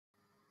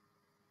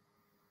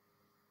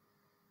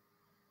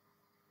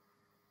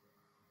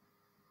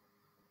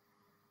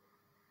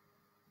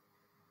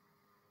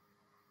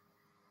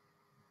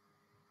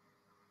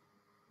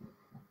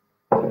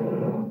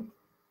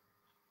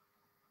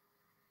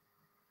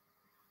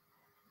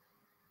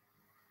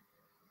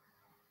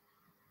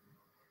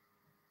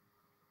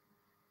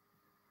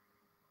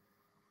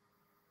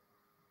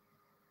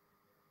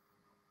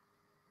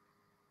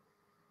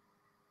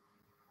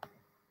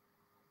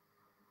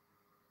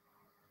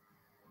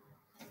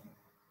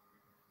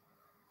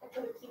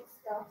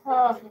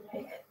Oh,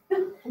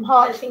 I'm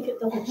hot. I think it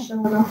doesn't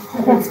show enough.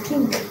 It's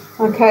pink.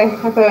 Okay, I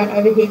hope I won't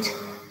overheat.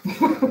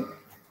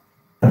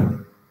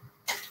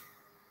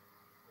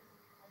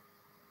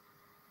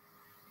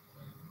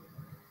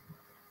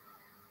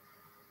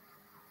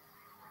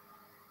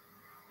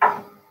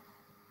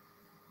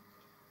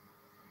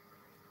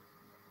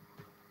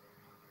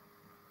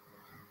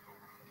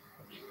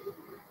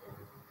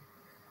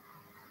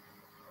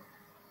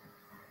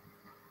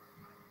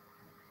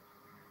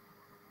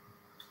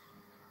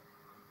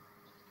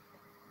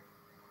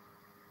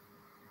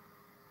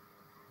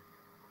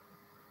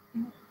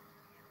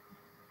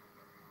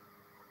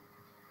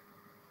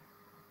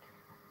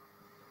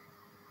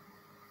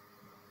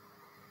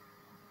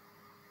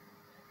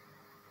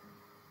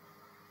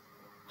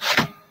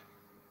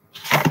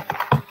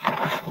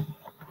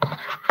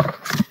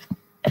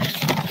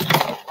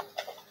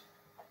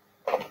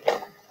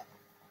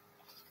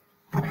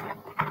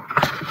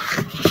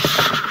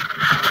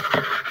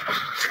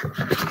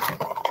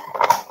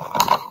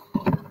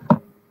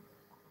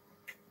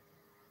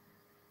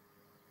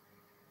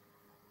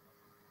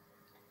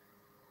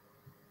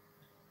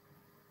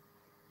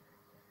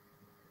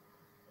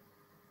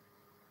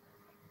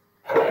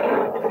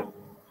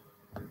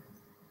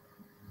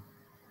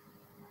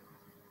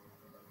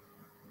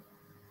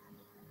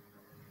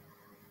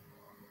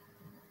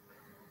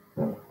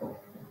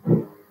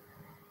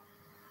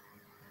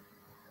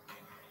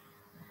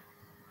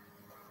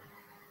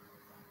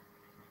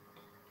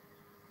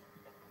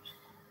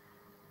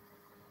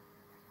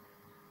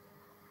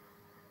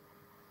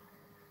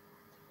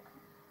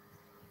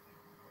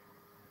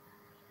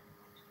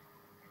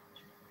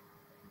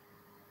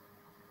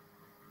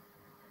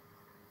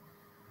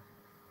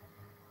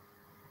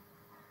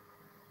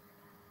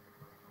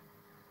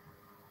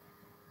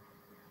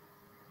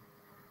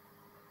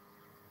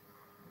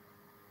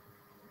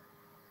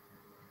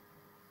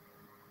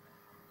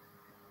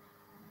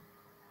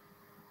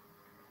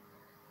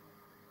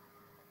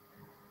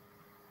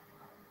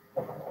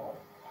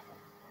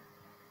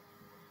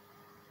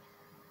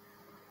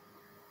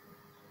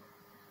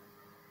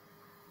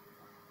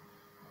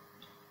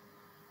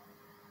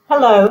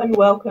 Hello and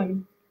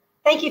welcome.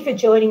 Thank you for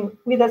joining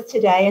with us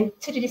today and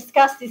to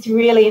discuss this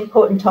really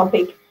important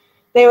topic.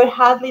 There would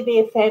hardly be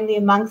a family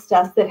amongst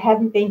us that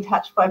haven't been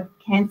touched by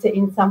cancer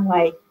in some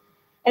way.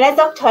 And as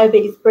October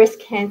is Breast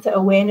Cancer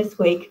Awareness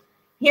Week,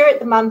 here at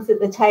the Mums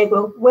at the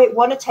Table, we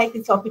want to take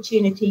this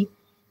opportunity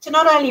to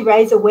not only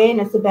raise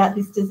awareness about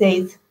this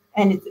disease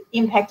and its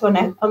impact on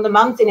the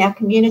mums in our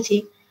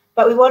community,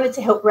 but we wanted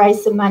to help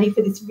raise some money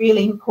for this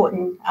really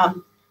important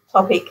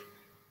topic.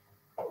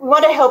 We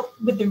want to help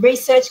with the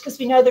research because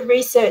we know the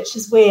research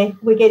is where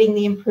we're getting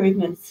the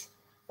improvements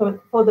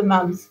for the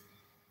mums.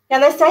 Now,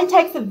 they say it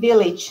takes a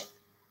village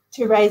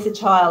to raise a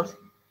child.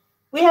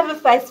 We have a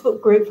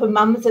Facebook group for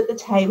Mums at the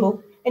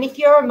Table, and if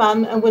you're a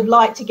mum and would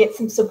like to get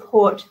some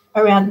support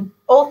around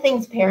all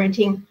things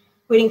parenting,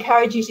 we'd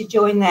encourage you to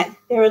join that.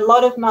 There are a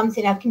lot of mums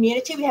in our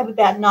community. We have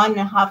about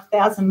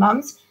 9,500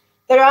 mums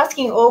that are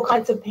asking all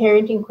kinds of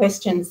parenting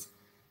questions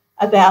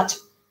about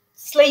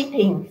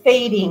sleeping,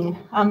 feeding,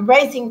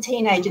 raising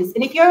teenagers.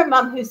 And if you're a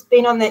mum who's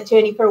been on that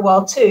journey for a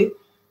while too, it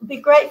would be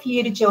great for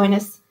you to join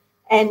us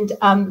and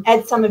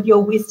add some of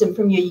your wisdom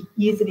from your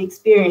years of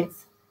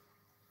experience.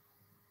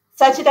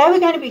 So today we're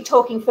going to be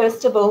talking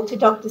first of all to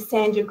Dr.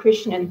 Sandra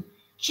Krishnan.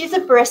 She's a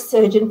breast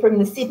surgeon from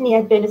the Sydney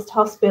Adventist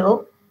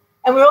Hospital,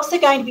 and we're also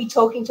going to be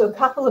talking to a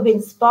couple of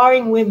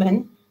inspiring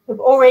women who've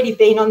already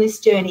been on this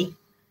journey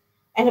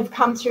and have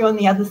come through on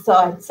the other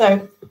side.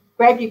 So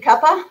grab your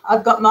cuppa,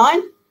 I've got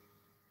mine.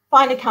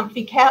 Find a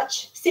comfy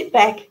couch, sit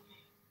back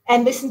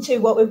and listen to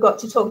what we've got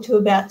to talk to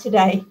about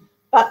today.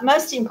 But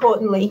most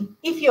importantly,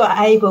 if you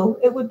are able,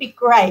 it would be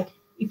great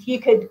if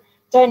you could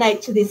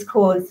donate to this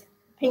cause,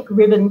 Pink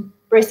Ribbon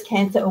Breast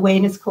Cancer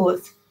Awareness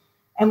Cause.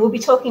 And we'll be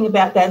talking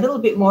about that a little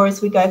bit more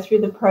as we go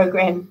through the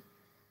program.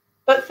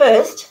 But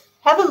first,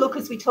 have a look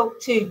as we talk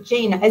to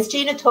Gina, as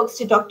Gina talks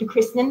to Dr.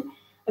 Krishnan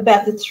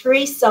about the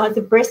 3 signs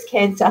of breast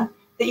cancer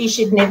that you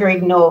should never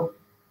ignore.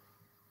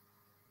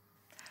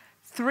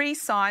 3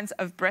 signs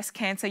of breast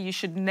cancer you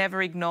should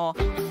never ignore.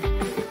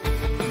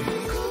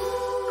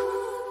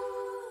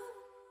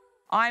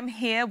 I'm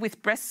here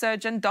with breast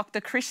surgeon Dr.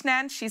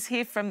 Krishnan. She's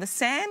here from the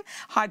SAN.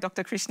 Hi,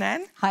 Dr.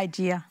 Krishnan. Hi,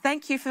 Gia.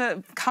 Thank you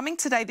for coming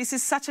today. This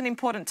is such an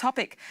important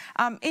topic.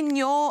 In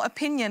your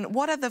opinion,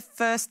 what are the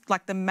first,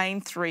 the main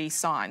 3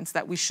 signs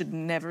that we should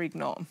never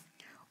ignore?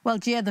 Well,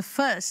 Gia, the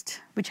first,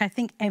 which I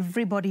think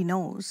everybody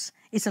knows,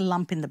 is a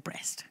lump in the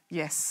breast.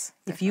 Yes,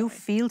 definitely. If you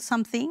feel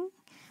something,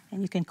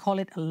 and you can call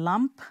it a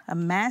lump, a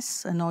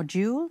mass, a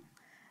nodule,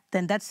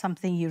 then that's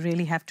something you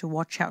really have to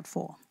watch out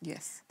for.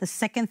 Yes. The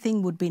second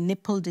thing would be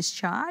nipple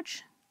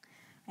discharge.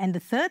 And the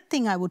third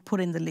thing I would put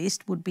in the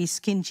list would be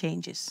skin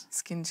changes.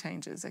 Skin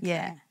changes, okay.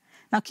 Yeah.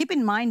 Now, keep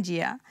in mind,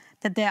 Gia,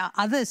 that there are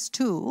others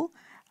too.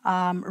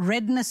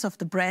 Redness of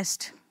the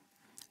breast,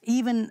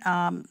 even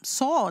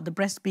sore, the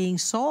breast being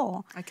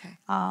sore. Okay.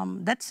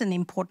 That's an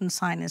important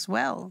sign as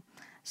well.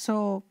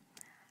 So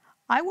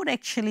I would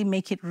actually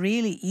make it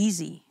really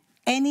easy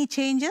any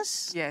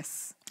changes,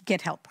 Yes.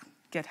 get help.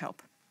 Get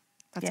help.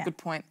 That's Yeah. a good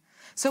point.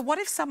 So what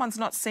if someone's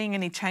not seeing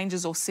any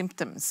changes or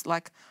symptoms?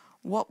 Like,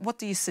 what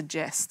do you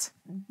suggest?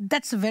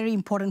 That's a very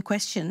important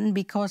question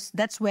because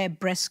that's where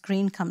breast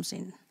screen comes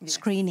in,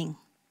 screening.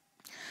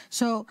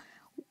 So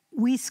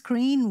we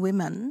screen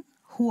women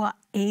who are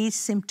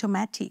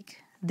asymptomatic.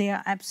 They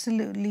are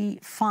absolutely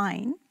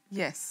fine.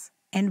 Yes.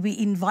 And we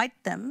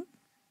invite them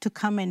to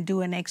come and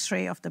do an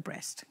X-ray of the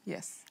breast.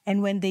 Yes.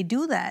 And when they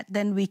do that,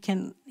 then we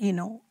can,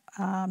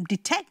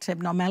 detect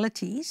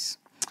abnormalities.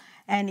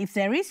 And if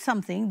there is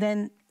something,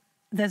 then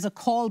there's a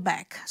call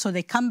back. So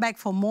they come back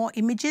for more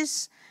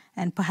images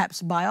and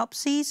perhaps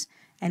biopsies,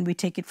 and we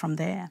take it from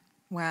there.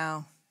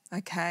 Wow.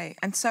 Okay.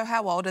 And so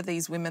how old are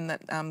these women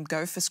that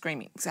go for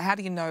screening? So how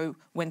do you know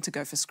when to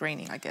go for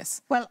screening, I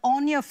guess? Well,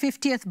 on your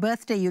 50th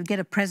birthday, you'll get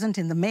a present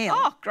in the mail.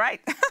 Oh,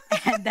 great.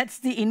 And that's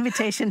the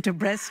invitation to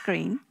breast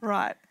screen.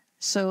 Right.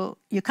 So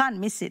you can't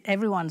miss it.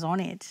 Everyone's on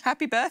it.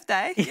 Happy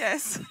birthday.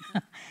 Yes.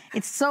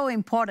 It's so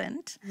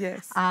important.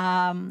 Yes.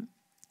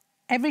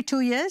 Every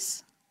 2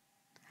 years,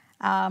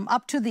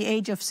 up to the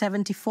age of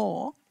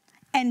 74,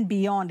 and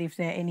beyond if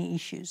there are any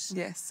issues.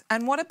 Yes.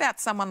 And what about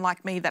someone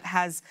like me that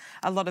has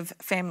a lot of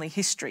family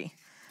history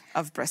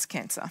of breast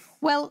cancer?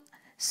 Well,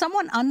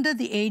 someone under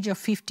the age of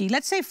 50,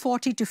 let's say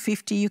 40 to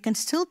 50, you can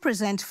still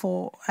present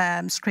for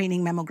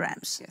screening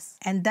mammograms. Yes.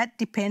 And that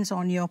depends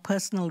on your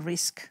personal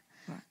risk.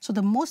 Right. So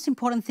the most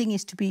important thing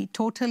is to be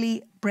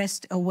totally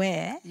breast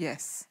aware.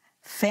 Yes.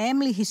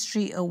 Family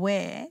history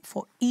aware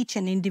for each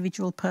and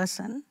individual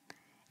person.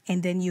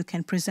 And then you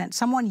can present.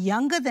 Someone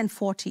younger than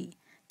 40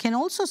 can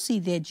also see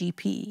their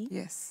GP.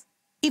 Yes.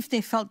 If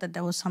they felt that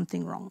there was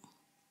something wrong.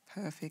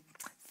 Perfect.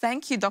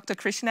 Thank you, Dr.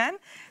 Krishnan.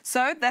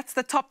 So that's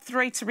the top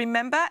 3 to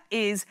remember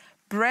is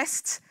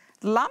breast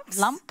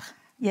lumps.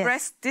 Yes.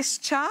 Breast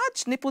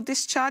discharge, nipple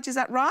discharge, is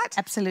that right?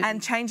 Absolutely.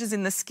 And changes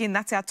in the skin.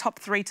 That's our top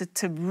 3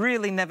 to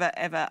really never,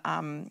 ever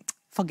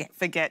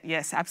forget.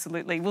 Yes,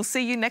 absolutely. We'll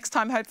see you next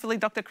time, hopefully,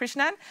 Dr.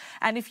 Krishnan.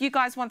 And if you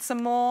guys want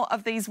some more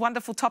of these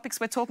wonderful topics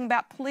we're talking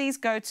about, please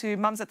go to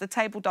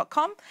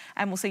mumsathetable.com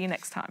and we'll see you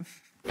next time.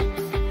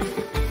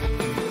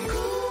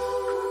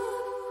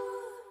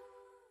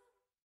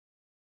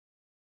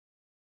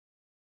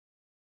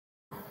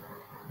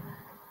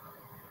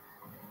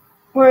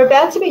 We're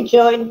about to be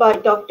joined by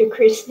Dr.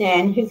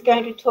 Krishnan, who's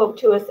going to talk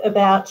to us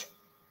about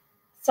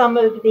some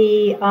of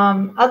the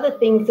other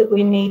things that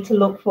we need to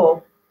look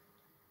for.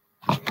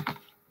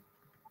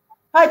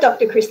 Hi,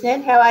 Dr.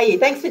 Krishnan. How are you?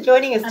 Thanks for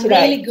joining us today.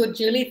 I'm really good,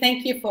 Julie.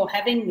 Thank you for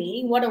having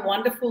me. What a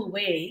wonderful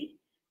way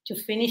to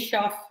finish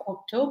off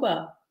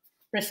October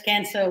Breast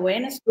Cancer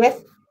Awareness. Yes.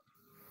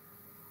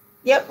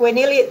 Yep, we're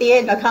nearly at the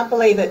end. I can't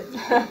believe it.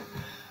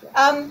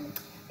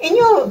 In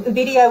your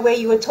video where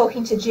you were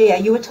talking to Gia,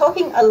 you were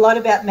talking a lot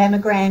about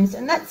mammograms,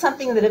 and that's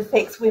something that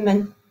affects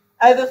women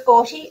over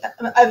 40,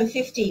 over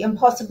 50, and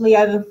possibly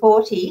over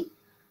 40.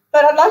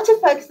 But I'd like to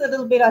focus a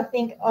little bit, I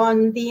think,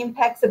 on the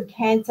impacts of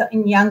cancer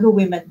in younger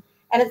women.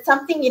 And it's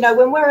something,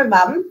 when we're a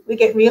mum, we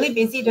get really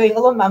busy doing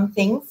all the mum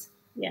things.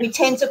 Yeah. We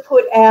tend to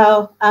put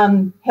our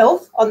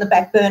health on the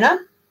back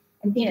burner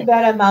and think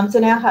about our mums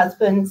and our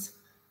husbands.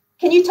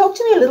 Can you talk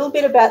to me a little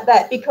bit about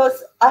that?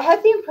 Because I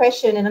have the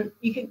impression, and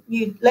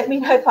you let me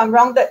know if I'm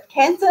wrong, that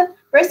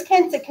breast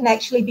cancer can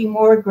actually be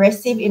more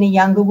aggressive in a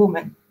younger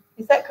woman.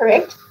 Is that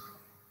correct?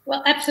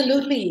 Well,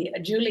 absolutely,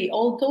 Julie.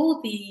 Although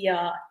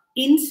the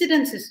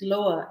incidence is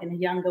lower in a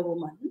younger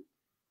woman,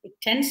 it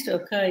tends to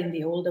occur in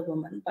the older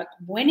woman. But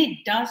when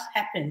it does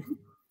happen,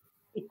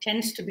 it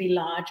tends to be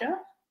larger.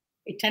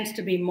 It tends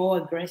to be more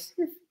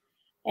aggressive.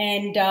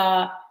 And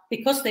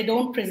because they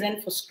don't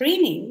present for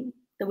screening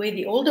the way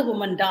the older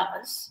woman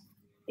does,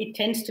 it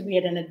tends to be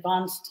at an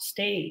advanced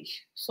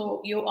stage.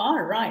 So you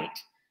are right.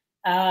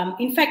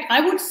 In fact, I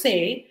would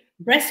say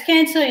breast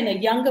cancer in a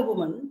younger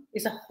woman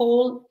is a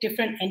whole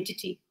different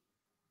entity.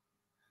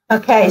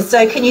 Okay,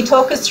 so can you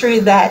talk us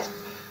through that?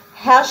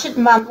 What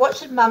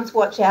should mums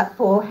watch out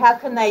for? How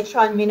can they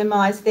try and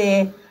minimise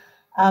their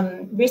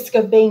risk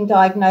of being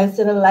diagnosed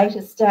at a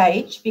later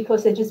stage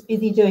because they're just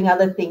busy doing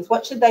other things?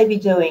 What should they be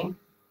doing?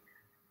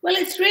 Well,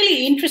 it's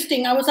really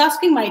interesting. I was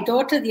asking my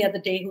daughter the other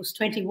day, who's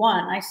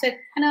 21, I said,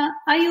 Hannah,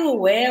 are you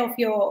aware of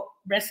your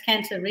breast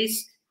cancer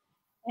risk?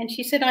 And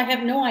she said, I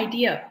have no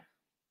idea.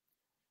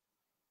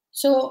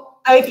 So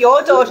if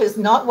your daughter's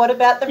not, what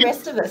about the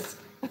rest of us?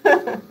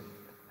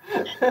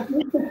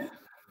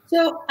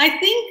 So I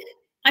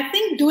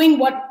think doing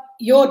what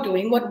you're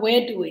doing, what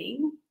we're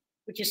doing,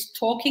 which is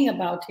talking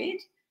about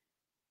it,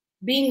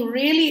 being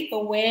really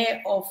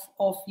aware of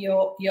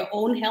your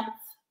own health,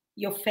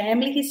 your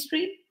family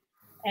history,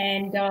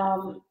 and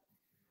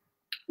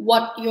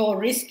what your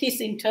risk is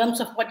in terms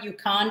of what you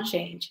can't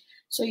change.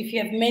 So if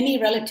you have many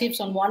relatives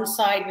on one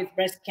side with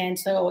breast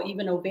cancer or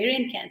even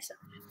ovarian cancer,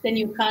 then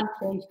you can't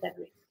change that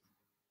risk.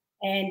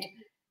 And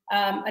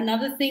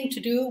another thing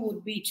to do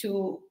would be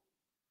to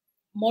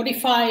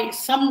modify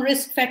some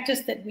risk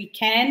factors that we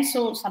can,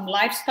 so some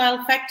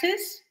lifestyle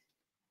factors.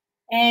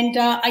 And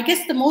I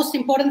guess the most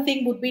important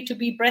thing would be to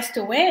be breast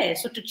aware,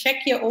 so to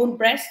check your own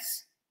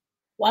breasts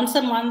once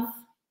a month,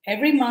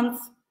 every month,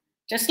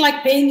 just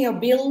like paying your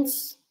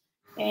bills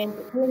and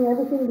doing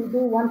everything we do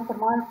once a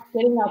month,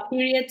 getting our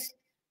periods,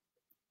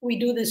 we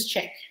do this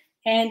check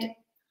and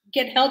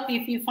get help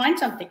if you find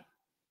something.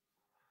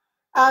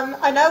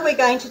 I know we're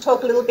going to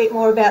talk a little bit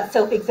more about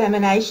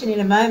self-examination in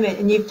a moment,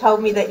 and you've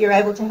told me that you're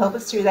able to help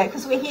us through that,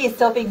 because we hear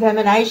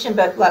self-examination,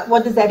 but like,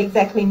 what does that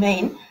exactly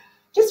mean?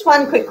 Just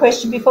one quick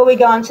question before we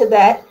go on to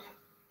that.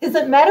 Does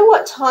it matter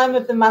what time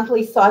of the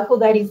monthly cycle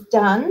that is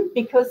done?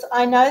 Because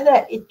I know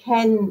that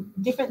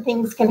different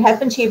things can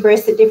happen to your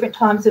breast at different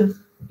times of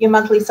your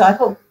monthly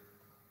cycle.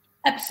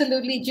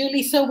 Absolutely,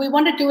 Julie. So we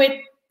want to do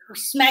it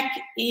smack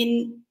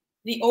in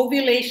the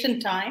ovulation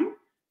time,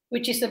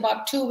 which is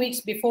about 2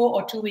 weeks before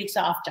or 2 weeks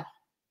after.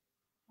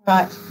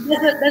 Right.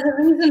 There's a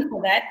reason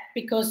for that,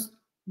 because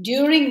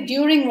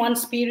during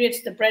one's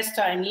periods, the breasts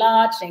are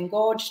enlarged,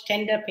 engorged,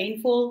 tender,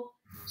 painful.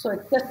 So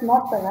it's just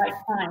not the right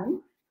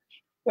time.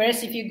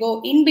 Whereas if you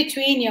go in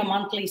between your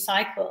monthly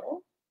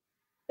cycle,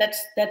 that's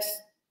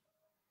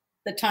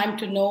the time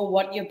to know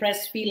what your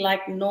breasts feel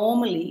like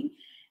normally.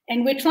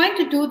 And we're trying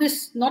to do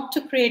this not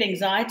to create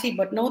anxiety,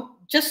 but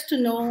just to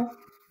know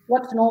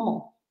what's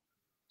normal.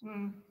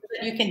 So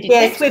that you can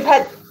detect.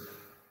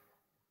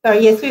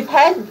 Yes, we've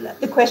had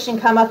the question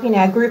come up in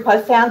our group.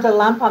 I found a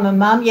lump. I'm a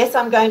mum. Yes,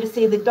 I'm going to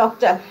see the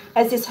doctor.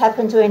 Has this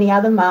happened to any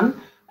other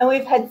mum? And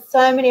we've had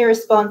so many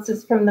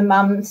responses from the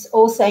mums,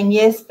 all saying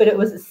yes, but it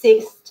was a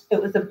cyst,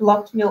 it was a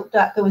blocked milk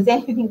duct, it was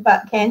anything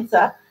but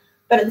cancer.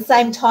 But at the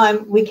same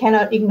time, we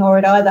cannot ignore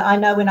it either. I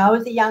know when I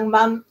was a young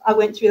mum, I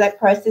went through that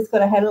process,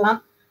 got a head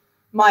lump.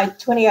 My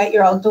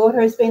 28-year-old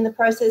daughter has been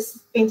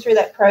through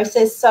that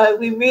process. So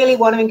we really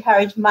want to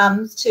encourage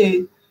mums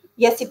to,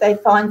 yes, if they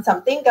find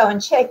something, go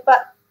and check,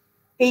 but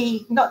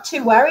be not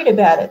too worried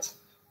about it.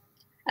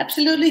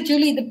 Absolutely,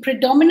 Julie. The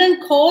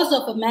predominant cause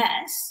of a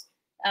mass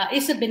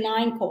is a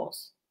benign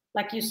cause.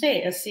 Like you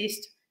say, a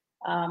cyst,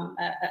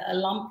 a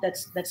lump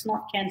that's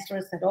not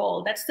cancerous at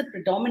all. That's the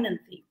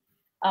predominant thing.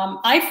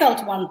 I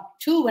felt one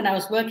too when I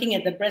was working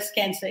at the Breast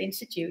Cancer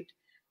Institute.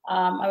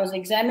 I was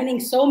examining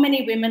so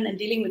many women and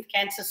dealing with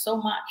cancer so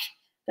much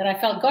that I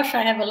felt, gosh,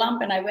 I have a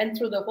lump, and I went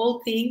through the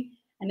whole thing,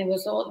 and there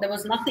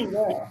was nothing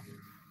there.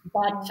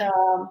 But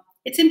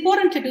it's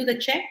important to do the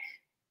check,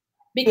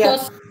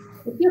 because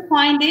if you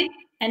find it,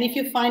 and if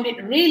you find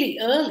it really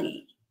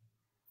early,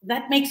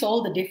 that makes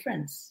all the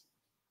difference.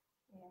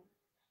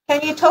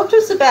 Can you talk to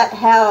us about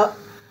how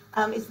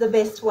is the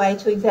best way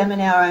to examine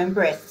our own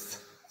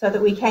breasts so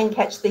that we can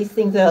catch these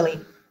things early?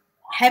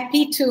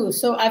 Happy to.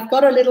 So I've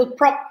got a little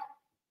prop.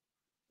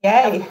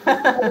 Yay.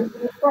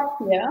 Prop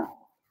here.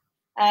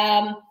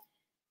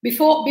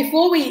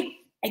 Before we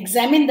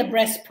examine the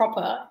breast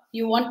proper,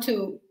 you want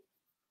to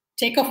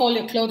take off all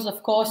your clothes,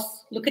 of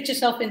course, look at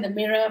yourself in the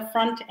mirror,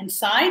 front and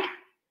side,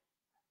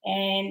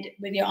 and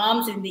with your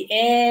arms in the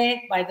air,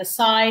 by the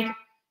side,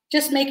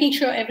 just making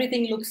sure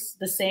everything looks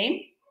the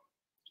same.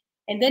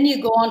 And then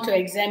you go on to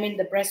examine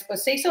the breast per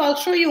se. So I'll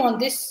show you on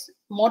this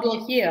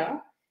model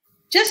here.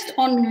 Just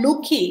on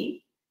looking,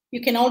 you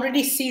can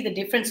already see the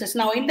differences.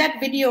 Now, in that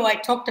video, I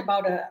talked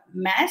about a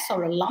mass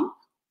or a lump,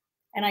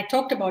 and I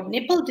talked about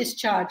nipple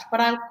discharge,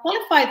 but I'll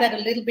qualify that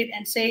a little bit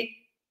and say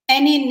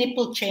any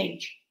nipple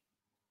change.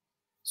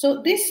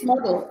 So this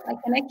model, I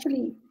can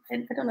actually,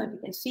 I don't know if you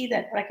can see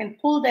that, but I can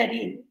pull that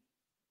in,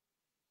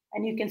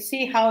 and you can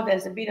see how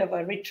there's a bit of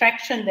a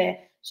retraction there.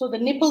 So the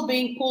nipple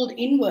being pulled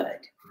inward,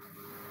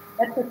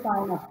 that's a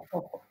sign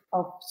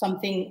of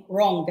something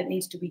wrong that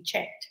needs to be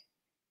checked.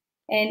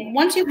 And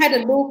once you've had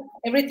a look,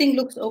 everything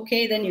looks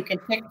okay, then you can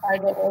check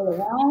either all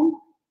around,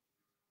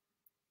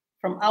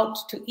 from out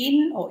to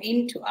in or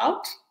in to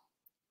out.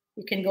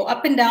 You can go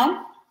up and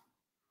down.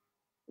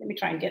 Let me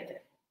try and get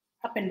there.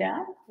 Up and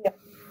down. Yep.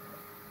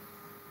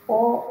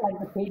 Or like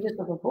the pages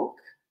of a book.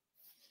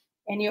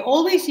 And you're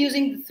always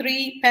using the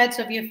 3 pads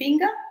of your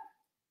finger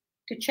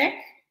to check.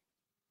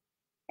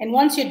 And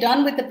once you're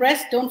done with the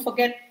breast, don't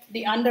forget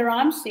the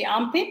underarms, the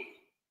armpit,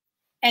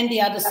 and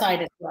the other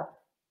side as well.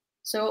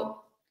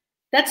 So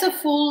that's a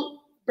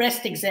full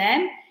breast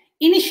exam.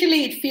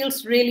 Initially, it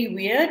feels really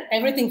weird.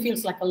 Everything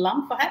feels like a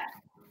lump, perhaps.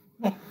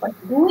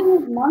 But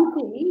doing it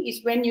monthly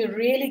is when you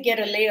really get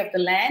a lay of the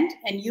land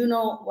and you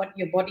know what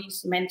your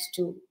body's meant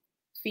to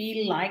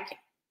feel like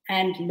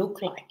and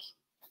look like.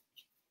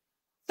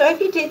 So if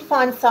you did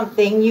find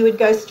something, you would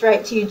go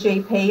straight to your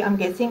GP, I'm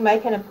guessing,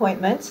 make an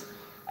appointment,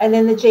 and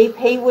then the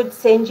GP would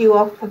send you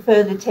off for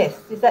further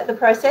tests. Is that the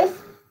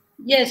process?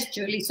 Yes,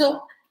 Julie.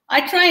 So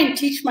I try and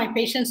teach my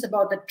patients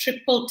about the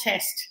triple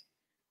test.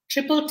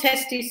 Triple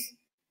test is,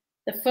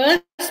 the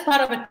first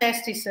part of a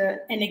test is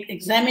an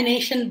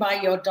examination by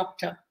your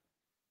doctor.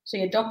 So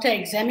your doctor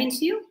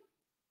examines you,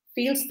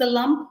 feels the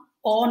lump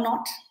or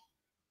not,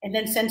 and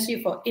then sends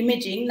you for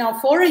imaging. Now,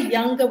 for a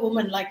younger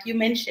woman, like you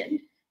mentioned,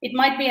 it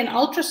might be an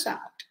ultrasound,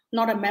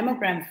 not a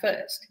mammogram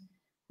first.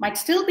 Might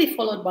still be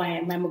followed by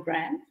a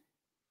mammogram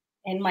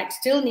and might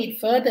still need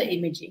further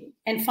imaging.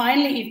 And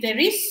finally, if there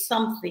is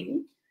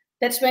something,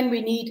 that's when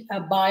we need a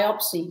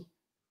biopsy,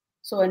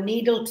 so a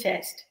needle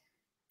test.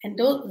 And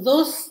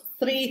those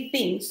 3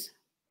 things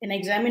an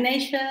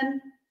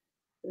examination,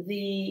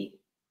 the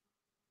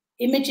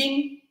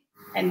imaging,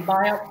 and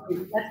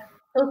biopsy.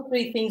 Those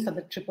three things are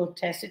the triple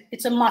test.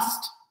 It's a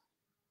must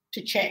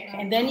to check.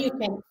 And then you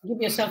can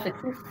give yourself a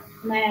choice,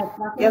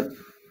 nothing,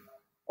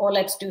 or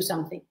let's do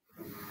something.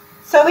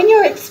 So in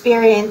your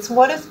experience,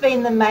 what has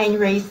been the main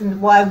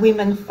reason why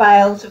women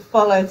fail to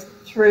follow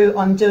through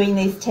on doing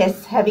these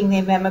tests, having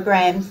their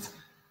mammograms?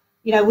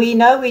 You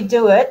know we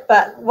do it,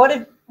 but what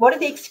are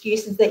the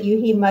excuses that you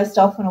hear most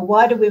often, or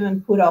why do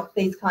women put off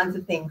these kinds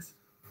of things?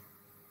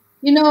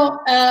 You know,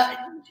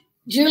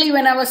 Julie,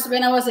 when I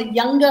was a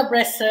younger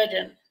breast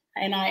surgeon,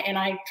 and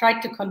I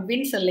tried to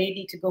convince a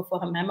lady to go for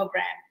her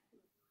mammogram.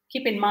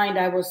 Keep in mind,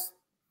 I was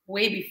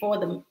way before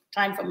the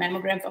time for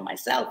mammogram for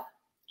myself.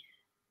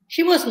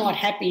 She was not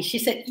happy. She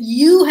said,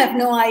 "You have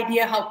no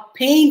idea how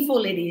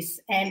painful it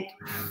is," and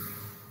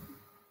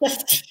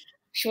just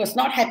she was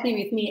not happy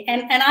with me.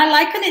 And I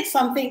liken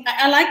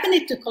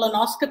it to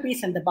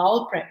colonoscopies and the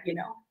bowel prep. You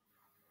know,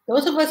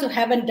 those of us who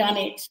haven't done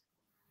it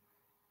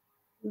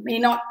may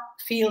not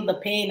feel the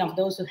pain of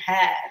those who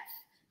have.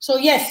 So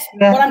yes,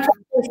 what I'm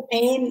trying to do is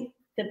pain,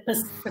 the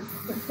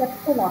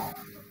perception of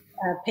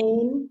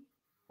pain,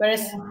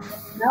 whereas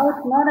now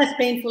it's not as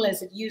painful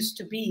as it used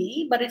to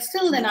be, but it's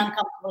still an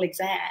uncomfortable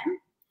exam.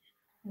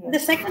 The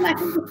second, I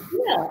think, is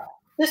fear.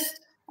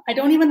 Just, I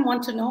don't even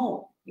want to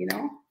know, you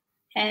know,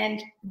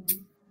 and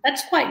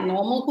that's quite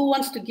normal. Who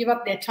wants to give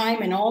up their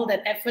time and all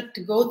that effort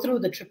to go through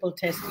the triple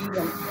test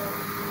even?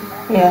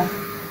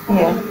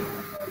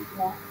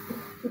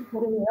 It's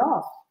putting me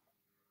off.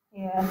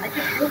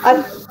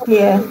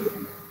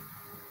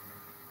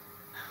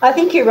 I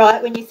think you're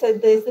right when you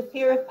said there's the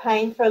fear of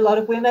pain for a lot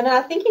of women, and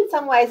I think in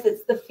some ways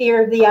it's the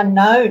fear of the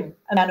unknown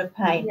amount of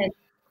pain.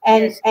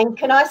 And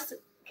can I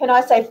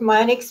say from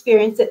my own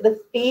experience that the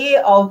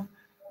fear of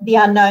the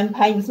unknown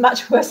pain was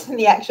much worse than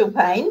the actual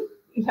pain.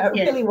 You know,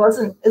 it really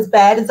wasn't as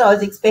bad as I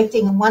was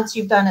expecting, and once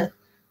you've done it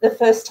the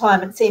first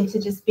time, it seemed to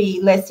just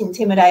be less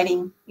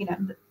intimidating, you know,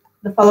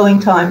 the following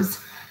times.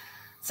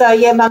 So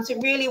yeah, mums, we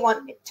really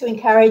want to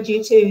encourage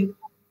you to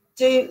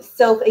do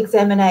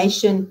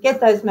self-examination, get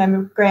those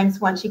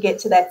mammograms once you get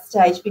to that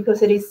stage,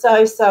 because it is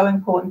so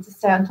important to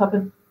stay on top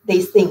of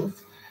these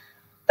things.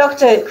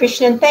 Dr.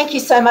 Krishnan, thank you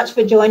so much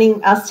for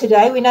joining us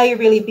today. We know you're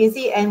really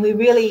busy and we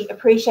really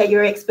appreciate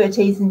your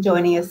expertise in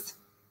joining us.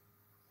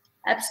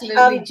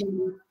 Absolutely,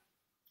 Julie.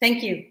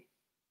 Thank you.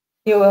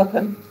 You're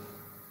welcome.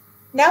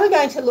 Now we're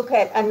going to look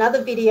at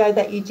another video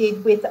that you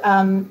did with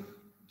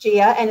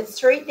Gia, and it's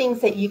 3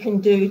 things that you can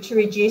do to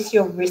reduce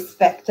your risk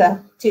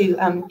factor to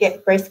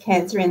get breast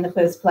cancer in the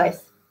first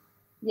place.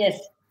 Yes.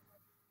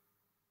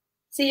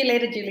 See you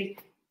later, Julie.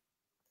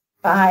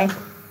 Bye.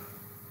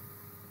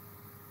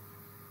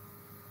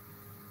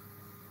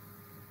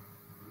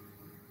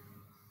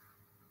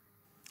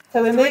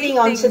 So we're moving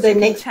on to the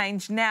next.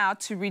 Change now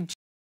to reduce.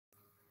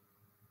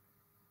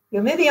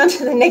 You're moving on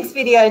to the next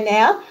video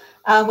now,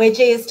 where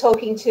Gia is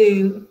talking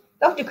to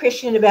Dr.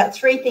 Krishnan about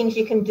 3 things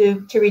you can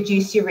do to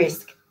reduce your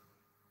risk.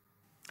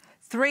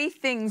 3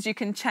 things you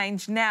can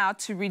change now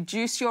to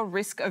reduce your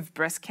risk of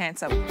breast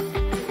cancer.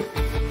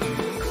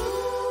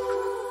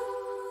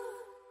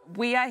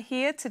 We are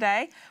here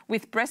today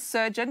with breast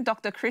surgeon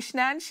Dr.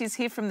 Krishnan. She's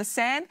here from the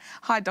SAN.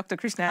 Hi, Dr.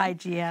 Krishnan. Hi,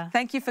 Gia.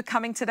 Thank you for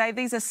coming today.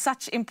 These are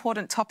such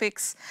important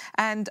topics.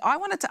 And I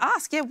wanted to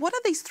ask, what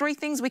are these 3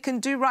 things we can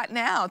do right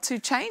now to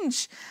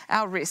change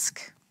our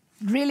risk?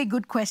 Really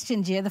good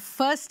question, Gia. The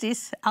first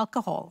is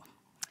alcohol.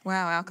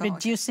 Wow, alcohol.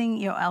 Reducing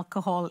your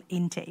alcohol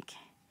intake.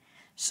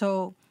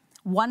 So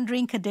 1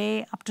 drink a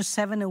day, up to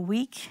 7 a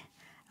week.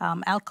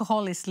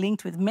 Alcohol is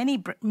linked with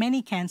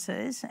many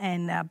cancers,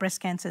 and breast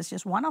cancer is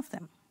just one of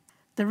them.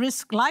 The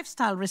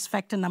lifestyle risk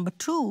factor number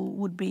 2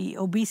 would be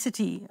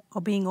obesity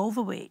or being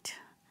overweight.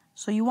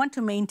 So you want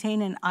to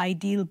maintain an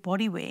ideal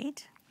body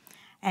weight.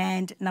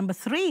 And number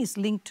 3 is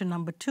linked to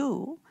number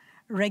 2,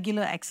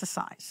 regular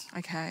exercise.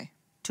 Okay.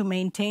 To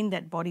maintain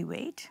that body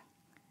weight,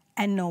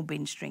 and no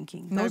binge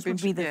drinking. Those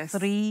would be the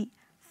 3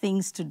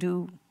 things to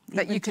do.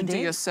 That you can do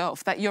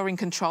yourself, that you're in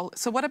control.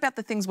 So what about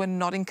the things we're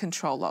not in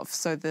control of,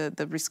 so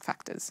the risk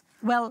factors?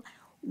 Well,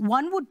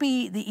 one would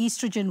be the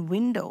estrogen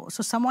window.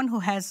 So someone who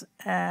has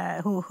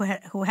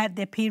who had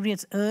their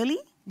periods early,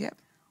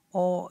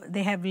 or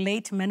they have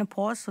late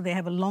menopause, so they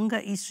have a longer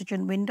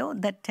estrogen window,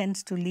 that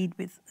tends to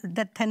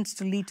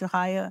lead to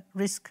higher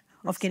risk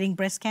of getting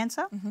breast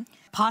cancer.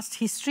 Past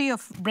history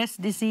of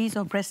breast disease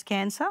or breast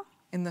cancer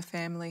in the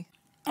family,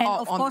 and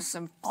of course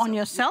on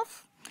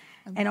yourself.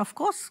 And of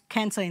course,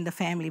 cancer in the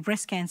family,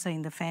 breast cancer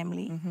in the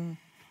family.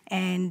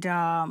 And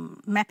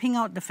mapping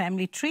out the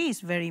family tree is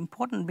very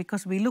important,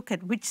 because we look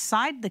at which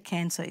side the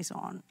cancer is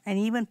on. And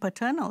even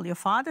paternal, your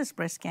father's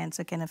breast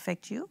cancer can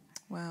affect you.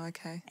 Wow,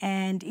 okay.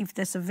 And if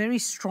there's a very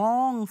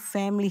strong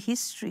family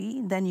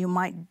history, then you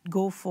might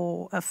go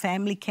for a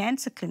family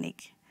cancer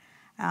clinic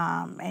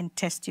and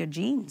test your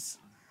genes.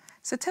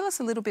 So tell us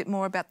a little bit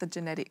more about the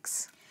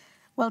genetics.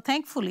 Well,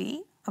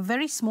 thankfully, a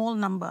very small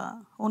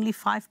number, only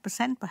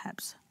 5%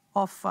 perhaps,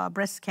 of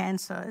breast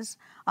cancers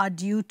are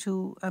due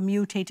to a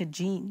mutated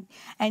gene.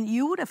 And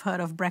you would have heard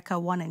of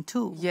BRCA1 and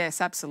 2.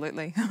 Yes,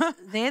 absolutely.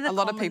 They're the A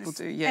lot of people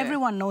do, yeah.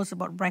 Everyone knows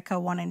about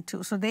BRCA1 and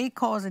 2. So they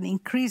cause an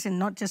increase in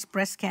not just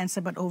breast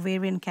cancer, but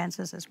ovarian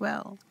cancers as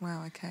well.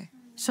 Wow, okay.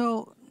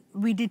 So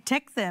we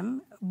detect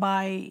them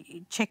by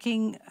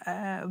checking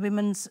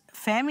women's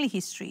family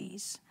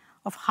histories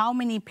of how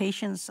many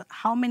patients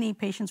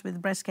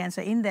with breast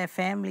cancer in their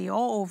family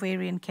or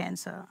ovarian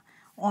cancer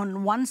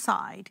on one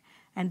side,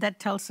 and that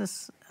tells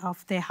us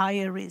of their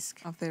higher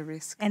risk. Of their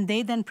risk. And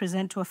they then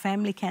present to a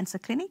family cancer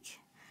clinic,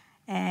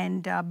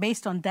 and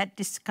based on that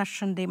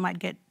discussion, they might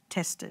get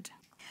tested.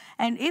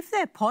 And if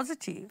they're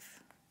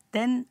positive,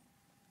 then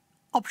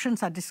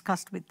options are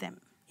discussed with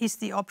them. Is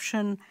the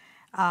option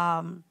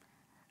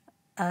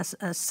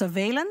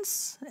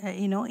surveillance,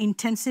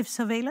 intensive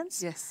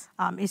surveillance? Yes.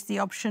 Is the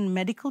option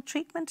medical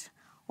treatment,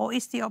 or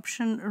is the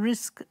option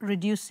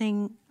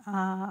risk-reducing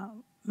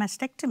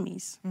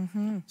mastectomies?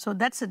 So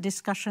that's a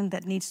discussion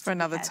that needs to For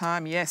another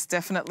time, yes,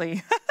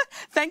 definitely.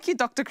 Thank you,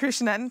 Dr.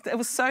 Krishnan. It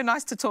was so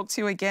nice to talk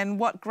to you again.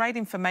 What great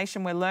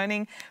information we're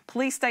learning.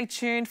 Please stay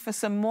tuned for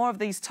some more of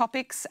these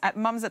topics at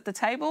Mums at the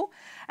Table.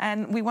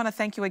 And we want to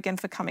thank you again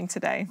for coming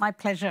today. My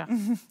pleasure.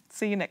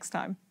 See you next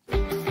time.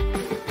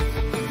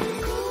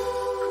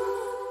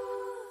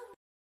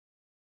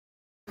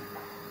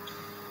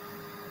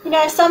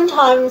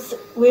 Sometimes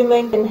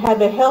women can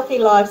have a healthy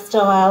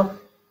lifestyle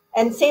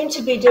and seem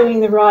to be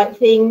doing the right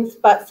things,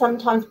 but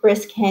sometimes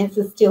breast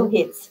cancer still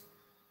hits.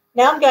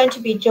 Now I'm going to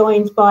be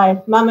joined by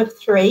mum of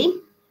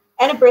 3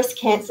 and a breast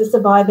cancer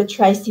survivor,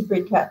 Tracy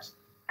Bridcutt.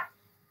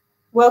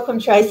 Welcome,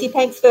 Tracy.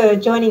 Thanks for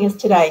joining us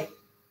today.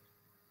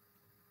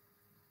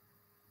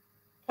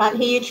 Can't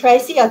hear you,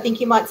 Tracy. I think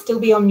you might still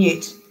be on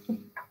mute.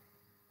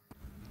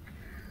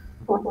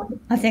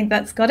 I think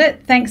that's got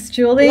it. Thanks,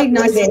 Julie.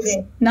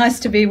 Yep, nice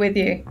to be with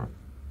you.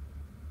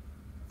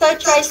 So,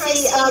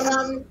 Tracy,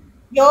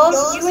 you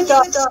were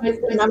diagnosed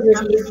a number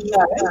of years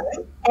ago,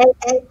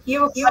 and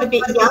you were quite a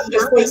bit younger,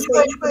 so you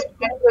were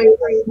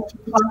in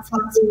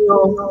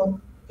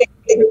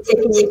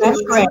your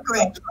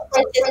background.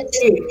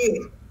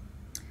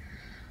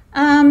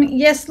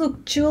 Yes,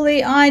 look,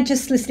 Julie, I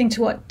just listening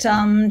to what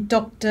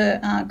Dr.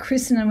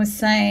 Krishnan was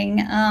saying,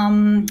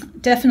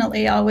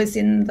 definitely I was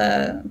in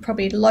the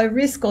probably low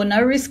risk or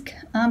no risk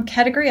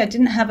category. I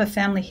didn't have a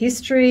family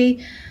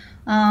history.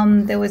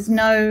 There was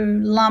no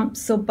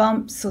lumps or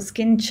bumps or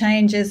skin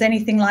changes,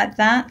 anything like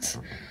that.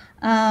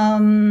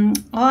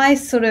 I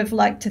sort of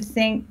like to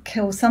think,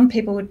 or some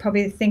people would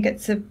probably think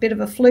it's a bit of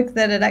a fluke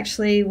that it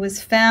actually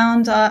was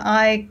found.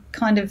 I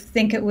kind of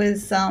think it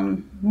was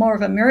more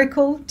of a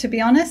miracle, to be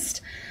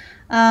honest.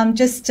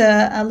 Just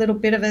a little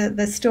bit of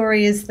the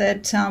story is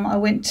that I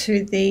went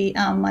to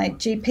my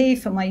GP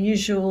for my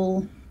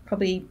usual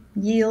probably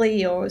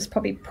yearly, or was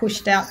probably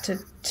pushed out to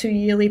 2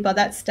 yearly by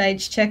that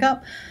stage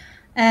checkup.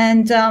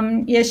 And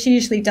she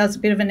usually does a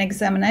bit of an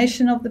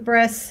examination of the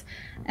breasts.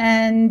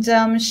 And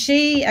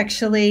she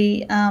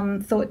actually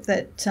thought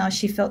that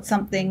she felt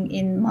something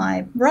in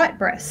my right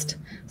breast.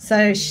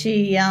 So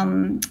she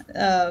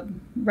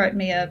wrote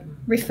me a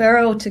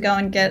referral to go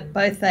and get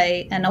both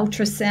an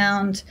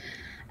ultrasound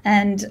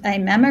and a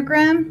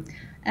mammogram.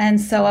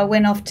 And so I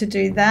went off to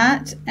do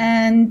that.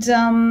 And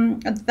the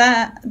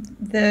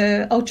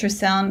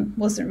ultrasound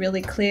wasn't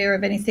really clear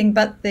of anything,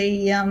 but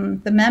the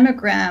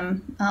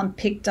mammogram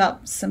picked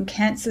up some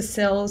cancer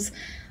cells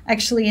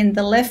actually in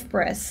the left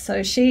breast.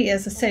 So she,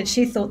 as I said,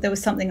 she thought there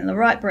was something in the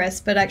right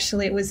breast, but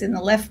actually it was in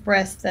the left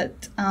breast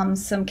that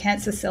some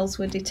cancer cells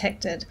were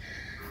detected.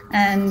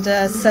 And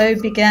so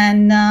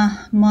began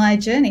my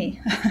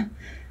journey.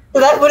 So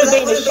that would have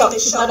been a shock to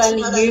not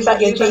only you, but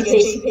your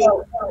GP.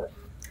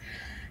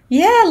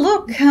 Yeah,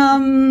 look,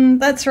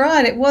 that's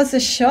right. It was a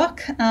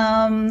shock.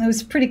 It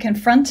was pretty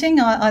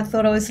confronting. I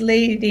thought I was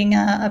leading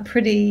a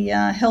pretty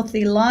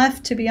healthy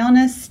life, to be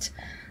honest,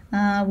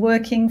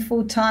 working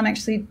full-time.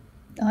 Actually,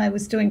 I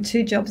was doing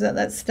 2 jobs at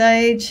that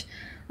stage.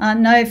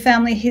 No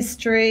family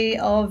history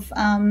of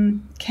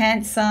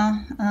cancer,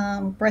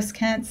 breast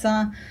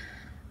cancer.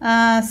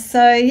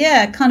 So,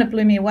 yeah, it kind of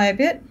blew me away a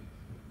bit.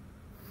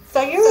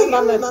 So you're a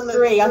mum of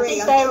 3. I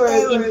think they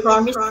were in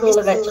primary school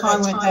at that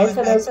time, weren't they?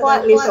 So they were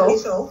quite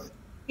little.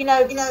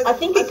 I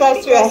think it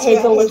goes through our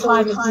heads all the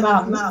time as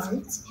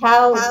mums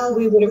how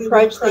we would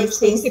approach these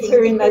things if we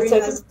were in those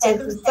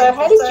circumstances. So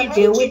how did you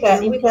deal with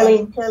that in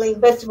telling,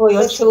 first of all,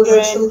 your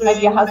children,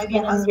 maybe your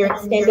husband and your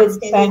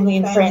extended family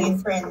and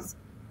friends?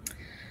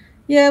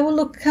 Yeah, well,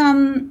 look,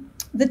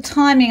 the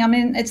timing, I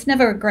mean, it's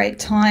never a great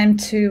time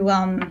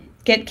to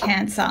get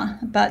cancer,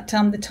 but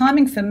the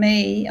timing for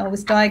me, I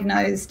was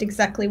diagnosed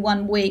exactly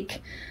 1 week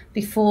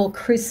before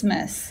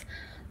Christmas.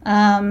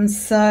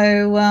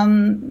 It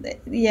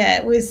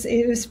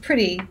was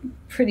pretty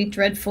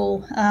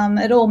dreadful.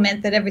 It all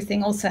meant that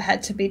everything also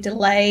had to be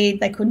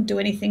delayed. They couldn't do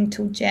anything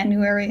till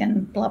January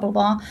and blah, blah,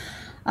 blah.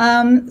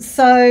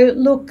 So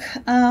look,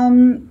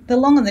 the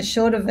long and the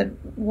short of it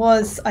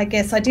was, I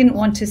guess I didn't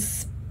want to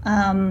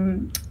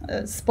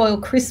spoil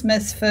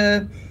Christmas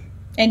for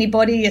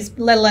anybody,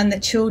 let alone the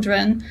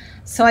children.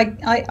 So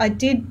I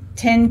did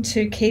tend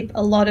to keep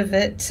a lot of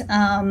it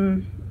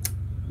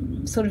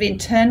sort of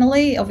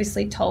internally,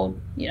 obviously told,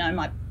 you know,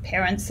 my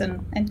parents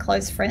and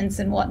close friends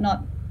and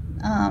whatnot.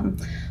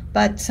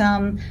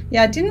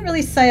 Yeah, I didn't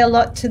really say a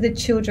lot to the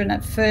children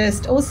at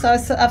first. Also,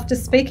 so after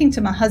speaking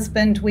to my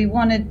husband, we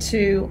wanted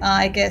to,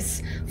 I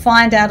guess,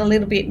 find out a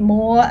little bit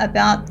more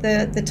about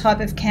the type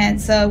of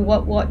cancer,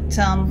 what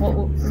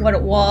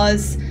it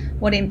was,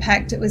 what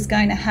impact it was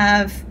going to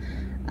have,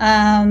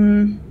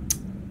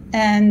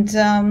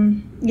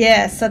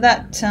 yeah. So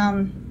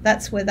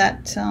that's where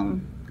that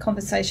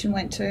conversation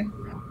went to.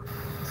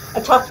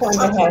 A tough one to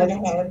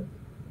have.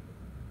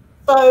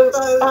 So,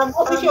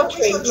 what was your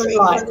treatment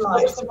like?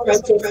 What was the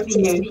process for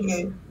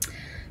you?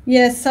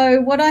 Yeah,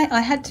 so what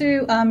I had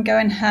to go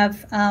and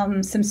have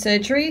some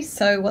surgery,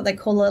 so what they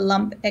call a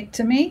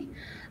lumpectomy.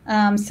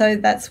 So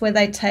that's where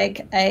they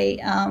take a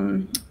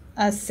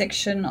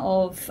section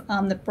of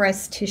the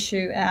breast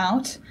tissue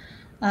out.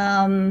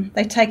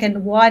 They take a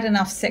wide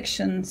enough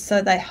section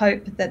so they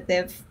hope that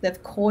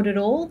they've caught it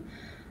all,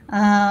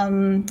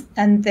 and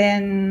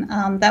then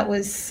that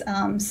was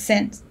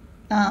sent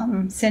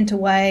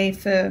away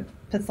for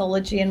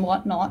pathology and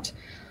whatnot,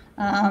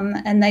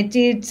 and they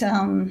did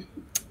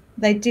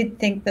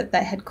think that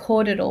they had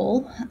caught it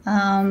all,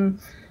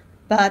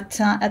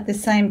 but at the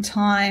same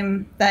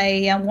time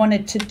they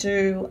wanted to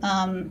do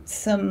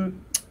some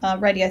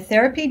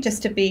radiotherapy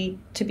just to be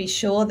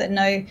sure that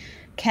no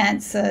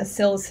cancer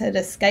cells had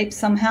escaped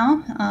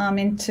somehow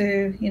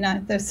into, you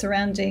know, the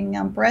surrounding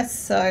breasts.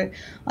 So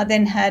I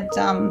then had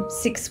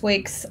 6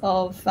 weeks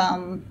of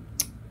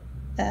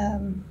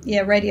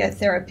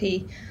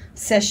radiotherapy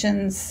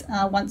sessions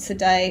once a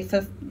day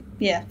for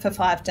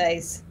 5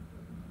 days.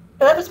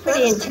 So that was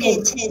pretty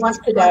intense, once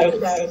a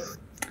day.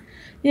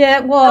 Yeah,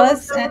 it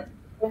was.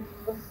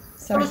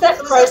 So was that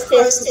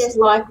process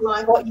like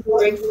what you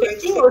were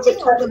expecting, or was it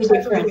totally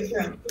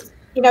different?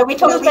 You know, we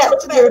talked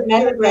about the period of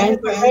mammograms,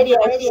 but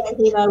radiation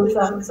chemo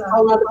was a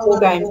whole other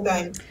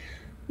ballgame.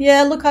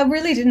 Yeah, look, I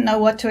really didn't know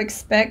what to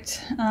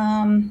expect.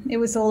 It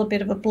was all a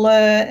bit of a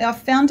blur. I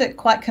found it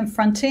quite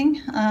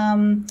confronting.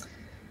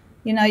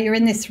 You know, you're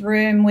in this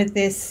room with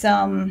this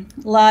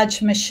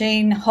large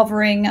machine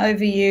hovering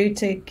over you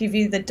to give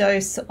you the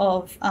dose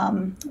of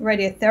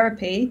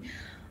radiotherapy.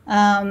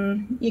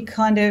 You're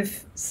kind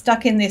of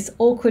stuck in this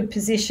awkward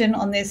position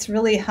on this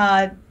really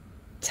hard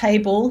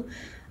table.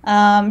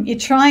 You're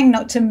trying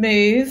not to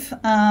move.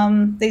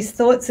 These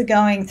thoughts are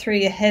going through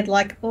your head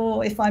like,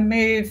 oh, if I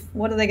move,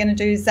 what are they going to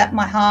do? Zap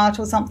my heart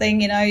or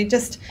something? You know, I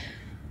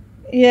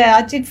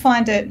did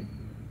find it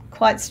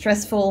quite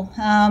stressful.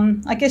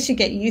 I guess you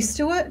get used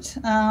to it.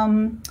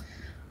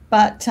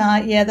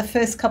 The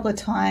first couple of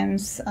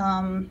times,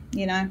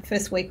 you know,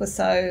 first week or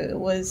so, it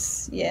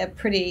was,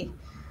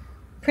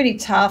 pretty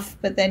tough,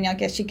 but then I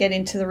guess you get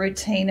into the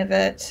routine of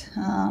it,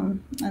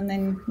 and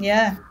then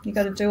you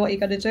got to do what you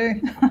got to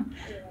do.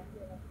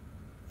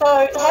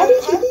 So how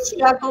did you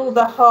juggle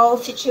the whole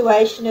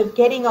situation of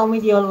getting on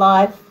with your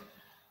life?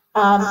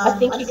 I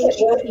think you kept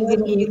working,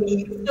 didn't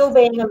you? Still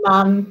being a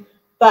mum,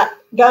 but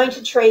going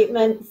to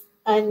treatments,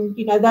 and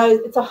you know,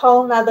 it's a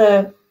whole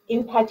nother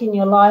impact in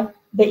your life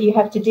that you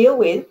have to deal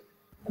with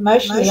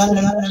emotionally on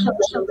an emotional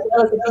level as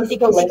well as a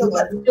physical level,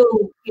 but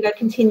still, you know,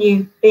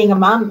 continue being a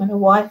mum and a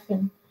wife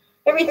and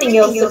everything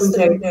else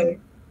that we do.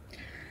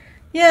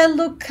 Yeah,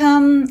 look,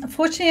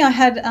 fortunately I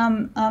had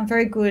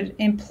very good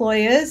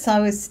employers. I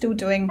was still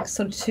doing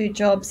sort of 2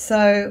 jobs.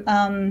 So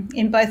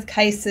in both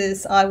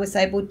cases I was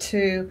able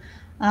to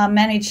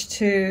manage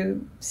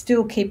to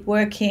still keep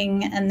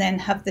working and then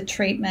have the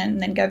treatment and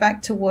then go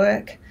back to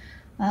work.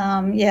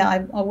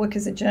 I work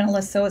as a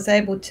journalist, so I was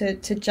able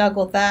to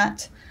juggle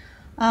that.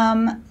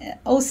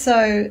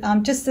 Also,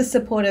 just the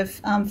support of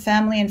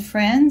family and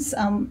friends,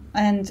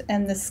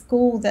 and the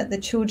school that the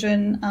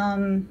children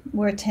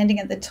were attending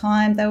at the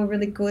time. They were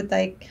really good.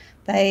 They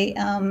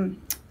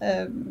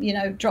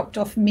dropped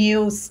off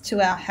meals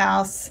to our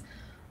house.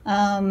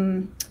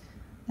 I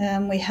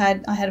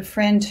had a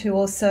friend who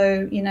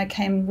also, you know,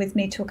 came with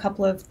me to a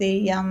couple of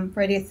the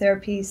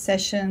radiotherapy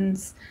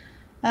sessions.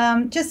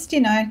 Just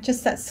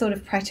that sort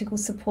of practical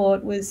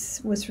support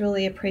was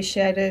really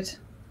appreciated.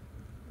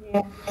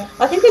 Yeah,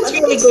 I think it's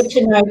really good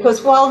to know,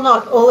 because while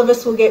not all of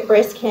us will get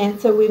breast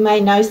cancer, we may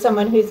know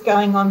someone who's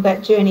going on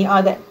that journey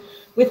either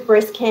with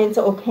breast cancer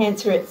or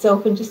cancer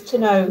itself, and just to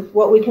know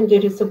what we can do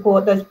to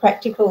support those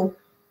practical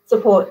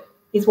support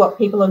is what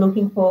people are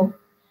looking for.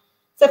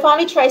 So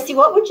finally, Tracy,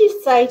 what would you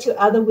say to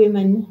other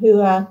women who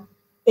are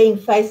being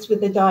faced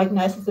with the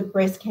diagnosis of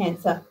breast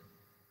cancer?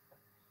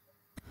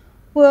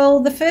 Well,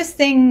 the first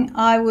thing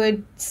I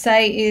would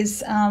say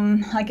is,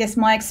 I guess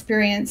my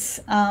experience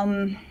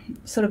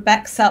sort of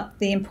backs up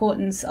the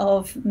importance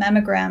of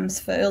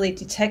mammograms for early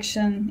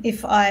detection.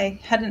 If I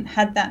hadn't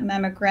had that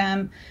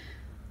mammogram,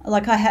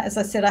 as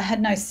I said, I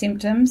had no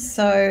symptoms.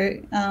 So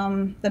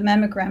the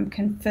mammogram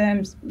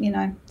confirms, you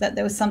know, that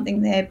there was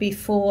something there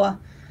before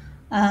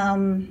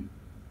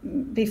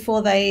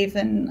before they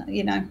even,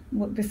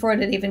 before it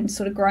had even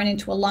sort of grown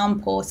into a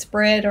lump or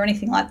spread or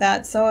anything like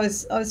that. So I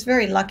was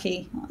very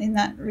lucky in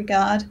that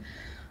regard.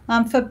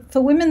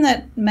 For women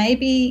that may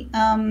be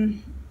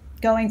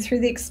going through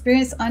the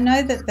experience, I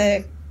know that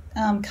they're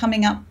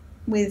coming up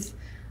with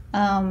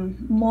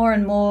more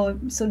and more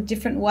sort of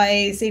different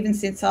ways, even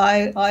since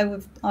I've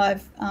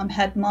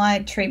had my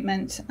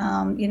treatment,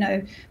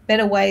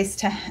 better ways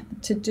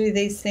to do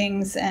these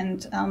things,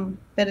 and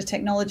better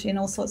technology and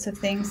all sorts of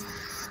things.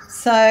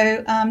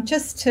 So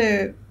just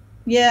to,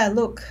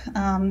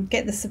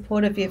 get the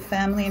support of your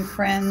family and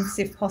friends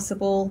if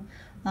possible.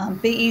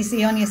 Be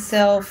easy on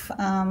yourself.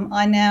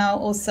 I now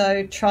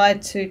also try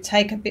to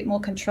take a bit more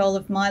control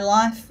of my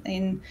life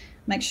and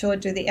make sure I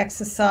do the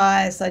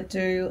exercise. I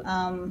do,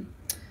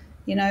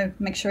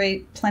 make sure I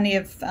eat plenty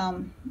of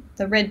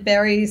the red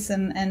berries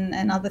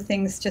and other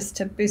things just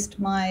to boost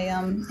my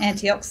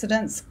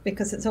antioxidants,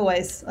 because it's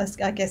always,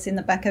 I guess, in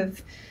the back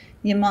of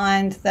your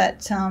mind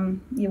that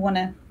you want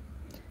to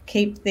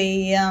keep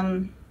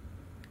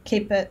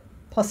it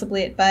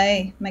possibly at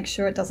bay, make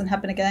sure it doesn't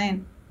happen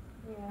again.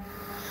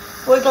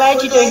 We're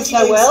glad you're doing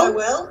so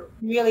well.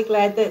 Really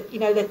glad that,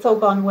 that's all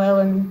gone well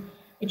and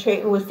your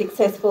treatment was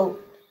successful.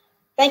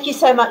 Thank you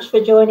so much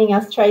for joining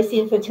us, Tracy,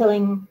 and for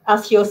telling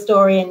us your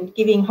story and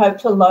giving hope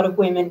to a lot of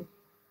women.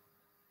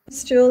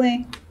 Thanks,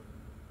 Julie.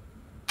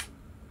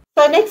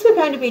 So next we're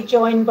going to be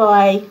joined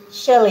by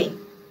Shelley.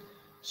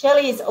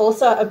 Shelley is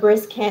also a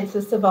breast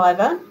cancer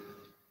survivor.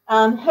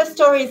 Her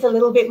story is a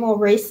little bit more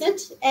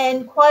recent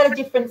and quite a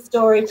different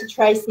story to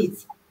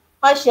Tracy's.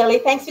 Hi, Shelley.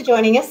 Thanks for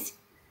joining us.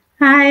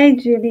 Hi,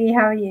 Julie.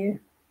 How are you?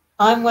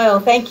 I'm well,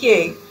 thank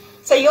you.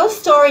 So your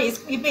story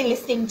is, you've been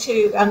listening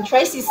to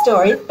Tracy's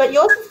story, but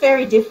yours is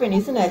very different,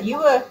 isn't it? You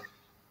were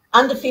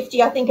under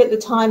 50, I think, at the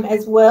time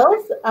as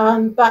well.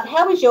 But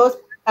how was yours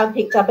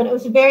picked up? And it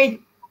was a very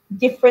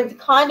different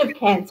kind of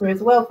cancer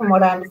as well, from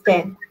what I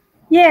understand.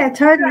 Yeah,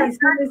 totally. So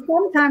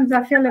sometimes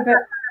I feel a bit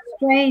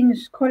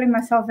strange calling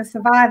myself a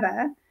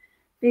survivor,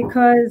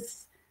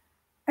 because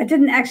I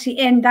didn't actually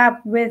end up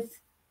with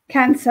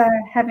cancer,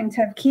 having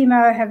to have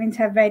chemo, having to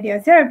have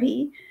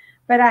radiotherapy,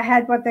 but I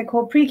had what they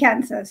call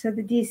precancer, so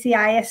the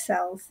DCIS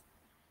cells.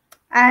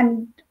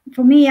 And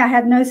for me, I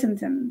had no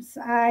symptoms.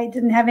 I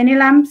didn't have any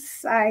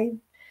lumps. I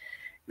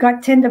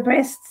got tender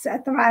breasts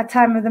at the right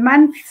time of the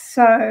month.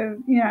 So,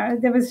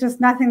 there was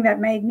just nothing that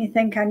made me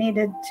think I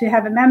needed to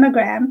have a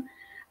mammogram,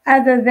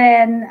 other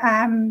than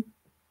I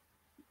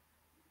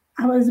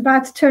was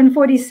about to turn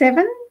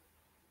 47.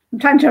 I'm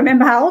trying to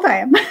remember how old I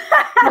am.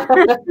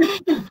 Probably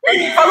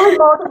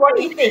more than what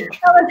you think.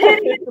 I was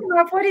heading into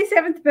my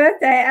 47th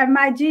birthday, and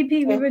my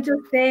GP, we were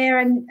just there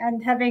and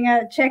having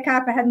a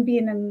checkup. I hadn't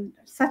been in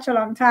such a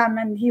long time,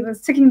 and he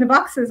was ticking the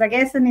boxes, I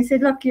guess. And he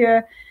said, "Look,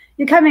 you're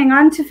coming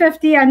on to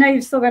 50. I know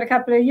you've still got a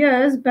couple of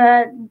years,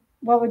 but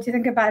what would you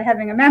think about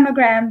having a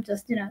mammogram,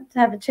 just to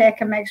have a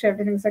check and make sure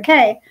everything's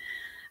okay?"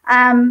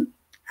 And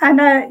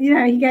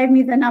he gave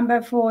me the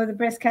number for the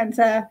breast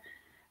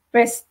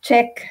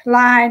check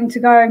line to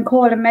go and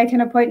call and make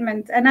an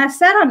appointment. And I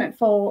sat on it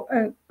for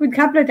a good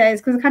couple of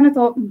days, because I kind of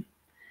thought,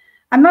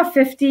 I'm not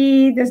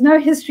 50, there's no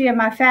history in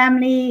my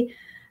family,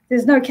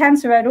 there's no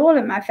cancer at all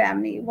in my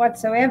family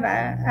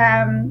whatsoever.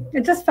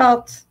 It just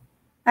felt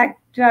like,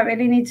 do I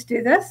really need to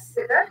do this?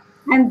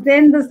 And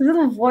then this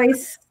little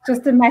voice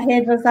just in my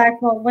head was like,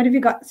 well, what have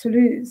you got to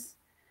lose?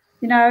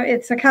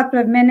 It's a couple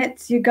of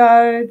minutes, you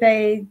go,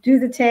 they do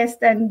the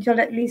test, and you'll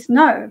at least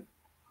know.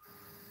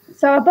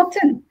 So I booked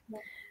in.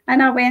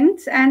 And I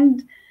went,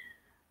 and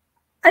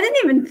I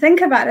didn't even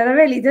think about it. I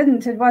really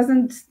didn't. It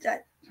wasn't,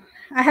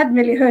 I hadn't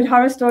really heard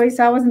horror stories,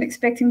 so I wasn't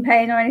expecting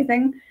pain or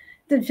anything.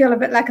 Did feel a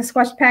bit like a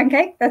squashed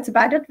pancake. That's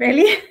about it,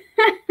 really.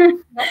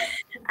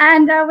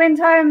 And I went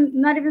home,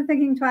 not even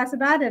thinking twice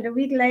about it. A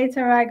week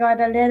later, I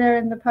got a letter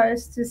in the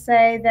post to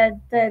say that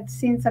they'd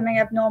seen something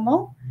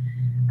abnormal,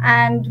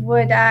 and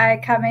would I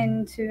come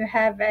in to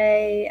have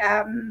a,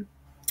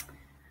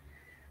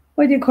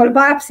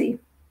 biopsy.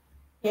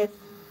 Yes.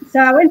 So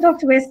I went off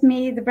to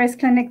Westmead, the breast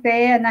clinic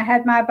there, and I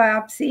had my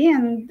biopsy,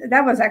 and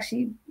that was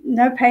actually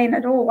no pain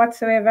at all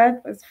whatsoever.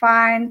 It was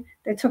fine.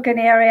 They took an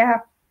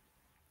area.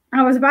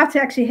 I was about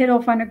to actually head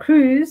off on a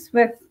cruise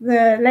with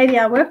the lady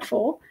I worked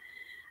for,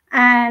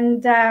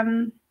 and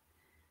the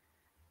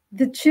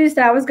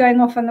Tuesday, I was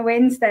going off on the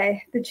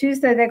Wednesday. The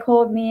Tuesday, they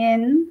called me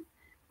in,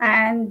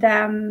 and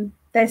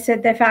they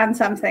said they found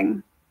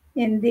something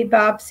in the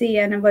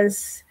biopsy, and it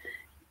was...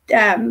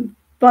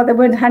 well, they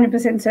weren't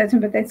 100% certain,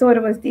 but they thought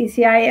it was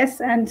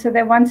DCIS. And so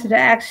they wanted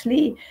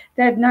to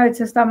they'd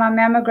noticed on my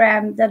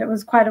mammogram that it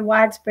was quite a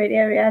widespread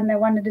area, and they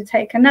wanted to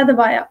take another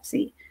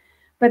biopsy.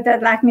 But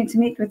they'd like me to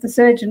meet with the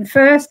surgeon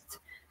first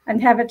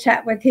and have a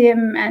chat with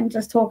him and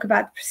just talk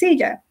about the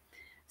procedure.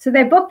 So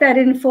they booked that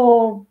in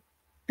for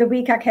the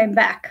week I came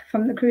back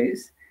from the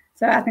cruise.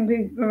 So I think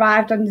we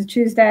arrived on the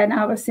Tuesday, and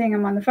I was seeing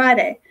him on the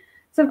Friday.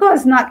 So, of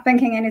course, not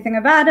thinking anything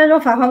about it.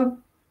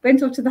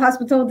 Went off to the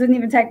hospital, didn't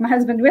even take my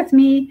husband with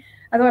me.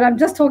 I thought, I'm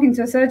just talking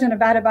to a surgeon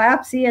about a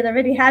biopsy, and I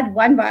already had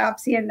one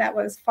biopsy, and that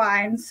was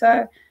fine.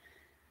 So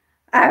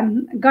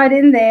got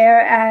in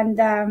there,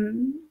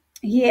 and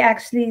he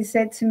actually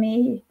said to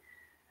me,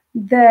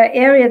 the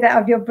area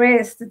of your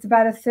breast, it's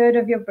about a third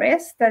of your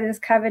breast that is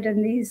covered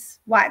in these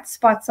white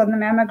spots on the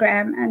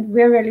mammogram. And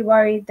we're really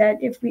worried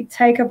that if we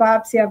take a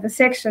biopsy of a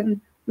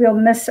section, we'll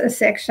miss a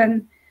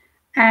section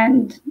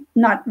and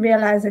not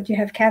realize that you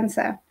have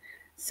cancer.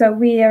 So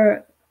we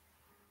are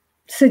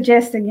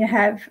suggesting you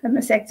have a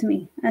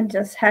mastectomy and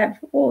just have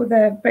all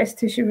the breast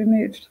tissue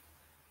removed.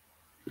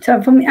 So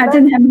for me, I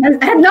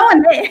had no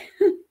one there.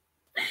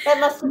 That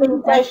must have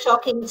been so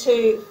shocking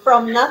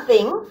from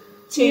nothing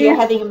to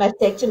having a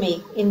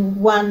mastectomy in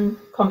one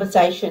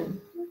conversation.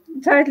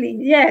 Totally.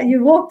 Yeah, I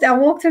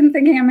walked in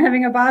thinking I'm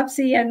having a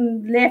biopsy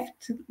and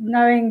left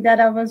knowing that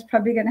I was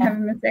probably going to have a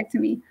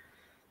mastectomy.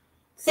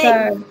 See,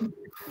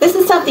 this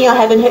is something I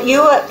haven't heard.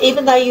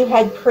 Even though you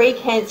had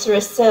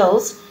precancerous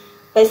cells,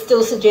 they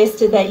still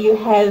suggested that you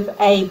have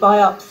a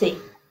biopsy.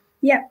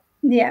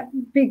 Yeah,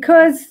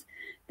 because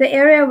the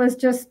area was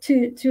just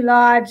too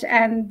large,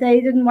 and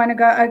they didn't want to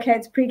go, okay,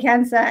 it's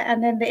precancer,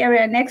 and then the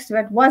area next to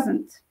it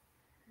wasn't.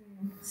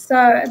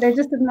 So they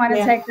just didn't want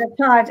to take that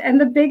charge. And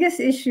the biggest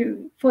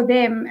issue for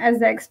them, as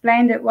they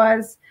explained it,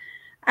 was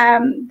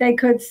they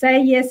could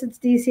say, yes, it's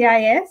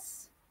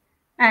DCIS,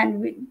 and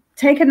we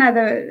take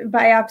another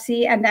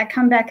biopsy, and that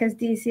come back as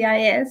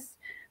DCIS.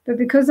 But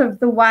because of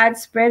the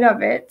widespread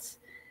of it,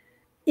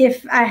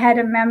 if I had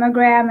a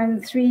mammogram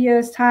in 3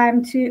 years'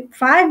 time to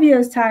 5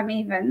 years' time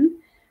even,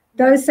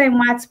 those same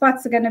white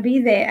spots are going to be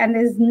there, and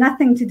there's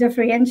nothing to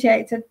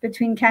differentiate it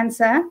between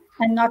cancer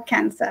and not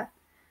cancer.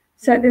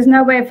 So there's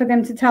no way for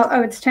them to tell,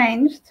 oh, it's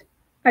changed.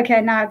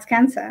 Okay, now it's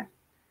cancer,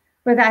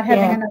 without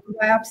having another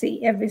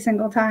biopsy every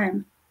single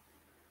time.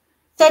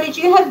 So did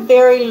you have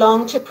very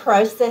long to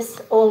process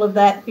all of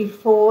that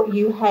before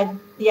you had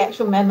the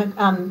actual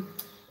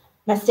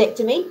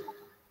mastectomy?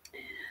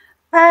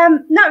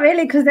 Not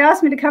really, because they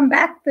asked me to come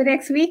back the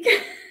next week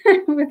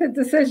with a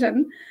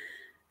decision.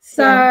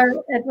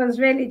 So it was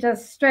really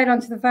just straight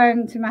onto the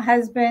phone to my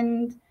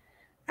husband.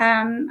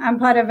 I'm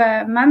part of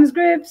a mum's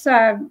group, so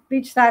I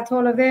reached out to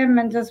all of them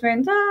and just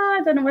went,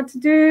 I don't know what to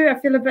do. I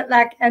feel a bit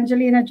like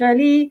Angelina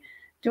Jolie.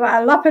 Do I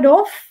lop it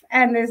off?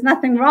 And there's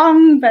nothing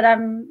wrong, but I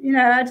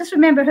just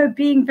remember her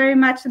being very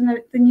much in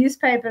the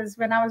newspapers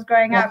when I was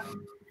growing up,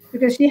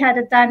 because she had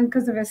it done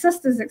because of her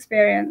sister's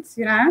experience,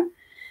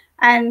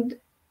 and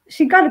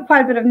she got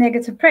quite a bit of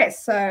negative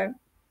press. So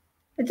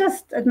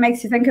it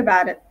makes you think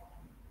about it.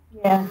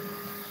 Yeah.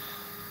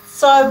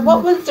 So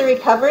what was the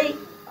recovery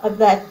of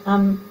that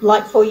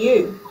like for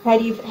you? How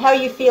are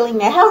you feeling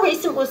now? How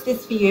recent was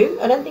this for you?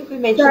 I don't think we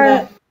mentioned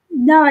that.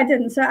 No, I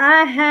didn't. So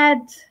I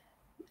had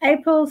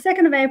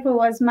 2nd of April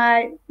was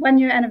my 1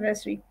 year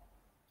anniversary.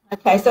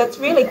 Okay, so it's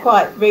really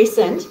quite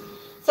recent.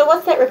 So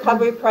what's that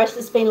recovery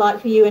process been like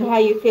for you, and how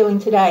are you feeling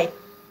today?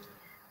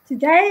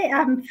 Today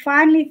I'm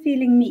finally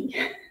feeling me.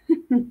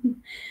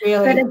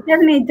 Really? But it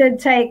definitely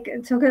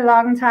took a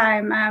long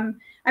time.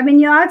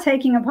 You are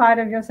taking a part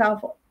of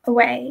yourself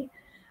away.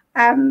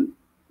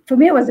 For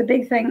me, it was a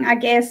big thing, I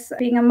guess.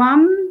 Being a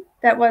mom,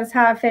 that was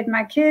how I fed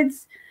my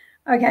kids.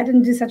 Okay, I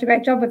didn't do such a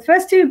great job with the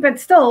first two, but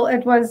still,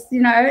 it was,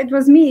 it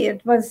was me.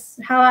 It was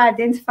how I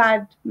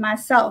identified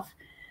myself.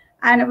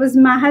 And it was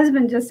my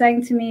husband just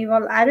saying to me,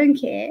 well, I don't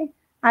care.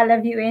 I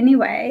love you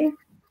anyway.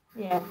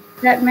 Yeah.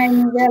 That made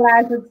me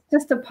realize it's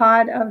just a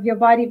part of your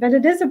body, but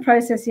it is a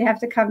process you have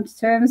to come to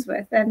terms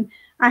with. And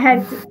I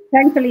had,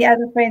 thankfully,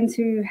 other friends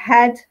who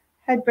had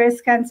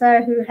breast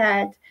cancer, who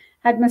had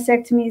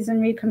mastectomies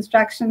and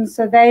reconstructions.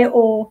 So they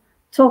all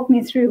talked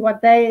me through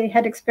what they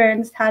had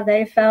experienced, how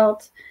they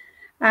felt.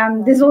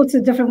 There's also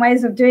different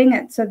ways of doing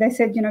it. So they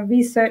said,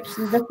 research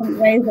the different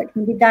ways that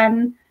can be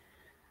done.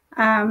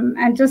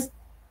 And just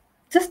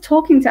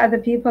talking to other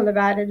people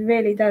about it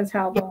really does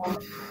help. Yeah.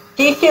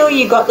 Do you feel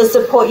you got the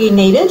support you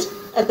needed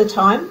at the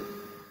time?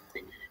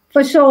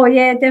 For sure,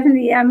 yeah,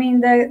 definitely.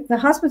 The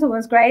hospital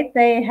was great.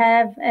 They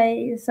have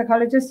a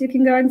psychologist you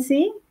can go and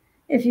see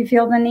if you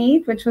feel the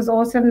need, which was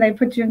awesome. They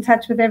put you in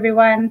touch with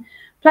everyone,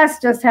 plus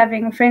just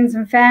having friends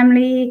and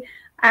family.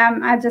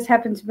 I just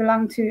happen to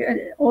belong to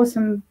an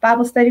awesome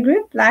Bible study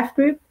group, life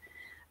group,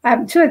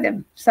 2 of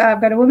them. So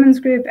I've got a women's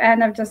group,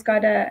 and I've just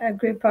got a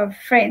group of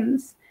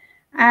friends.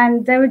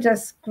 And they were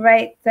just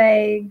great.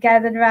 They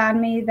gathered around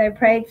me. They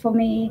prayed for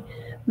me.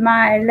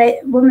 My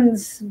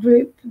women's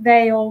group,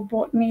 they all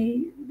brought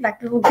me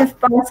like little gift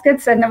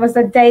baskets, and it was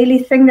a daily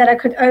thing that I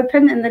could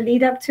open in the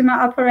lead up to my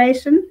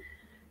operation.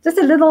 Just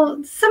a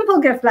little simple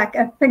gift, like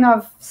a thing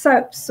of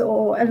soaps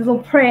or a little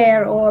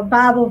prayer or a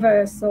Bible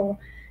verse, or,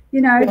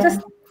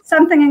 just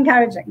something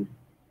encouraging.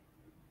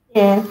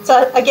 Yeah.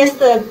 So I guess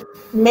the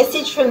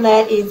message from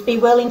that is be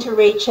willing to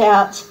reach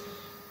out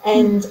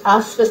and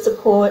ask for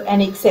support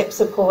and accept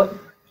support.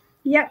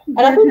 Yeah. And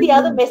I think the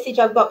other message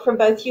I've got from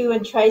both you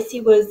and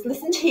Tracy was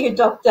listen to your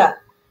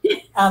doctor.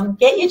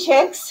 Get your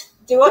checks,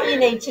 do what you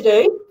need to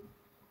do,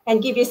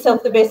 and give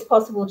yourself the best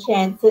possible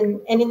chance.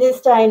 And in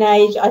this day and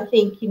age, I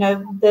think,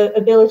 the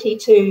ability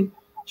to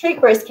treat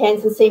breast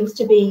cancer seems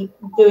to be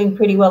doing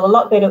pretty well, a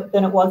lot better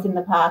than it was in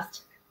the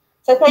past.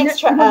 So thanks.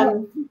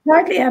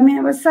 Totally. I mean,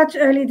 it was such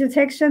early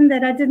detection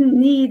that I didn't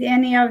need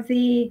any of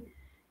the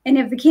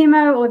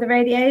chemo or the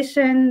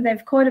radiation.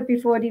 They've caught it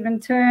before it even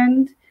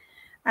turned.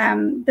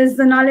 There's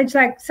the knowledge,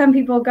 like some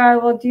people go,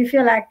 well, do you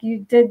feel like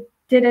you did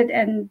it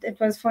and it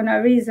was for no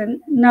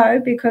reason?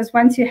 No, because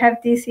once you have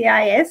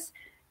DCIS,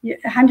 you're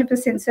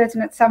 100%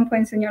 certain at some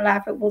points in your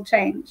life it will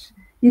change.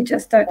 You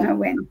just don't know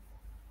when.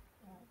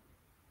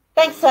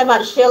 Thanks so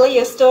much, Shelley.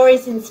 Your story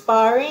is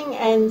inspiring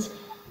and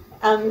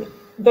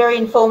very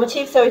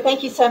informative. So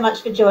thank you so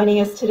much for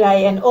joining us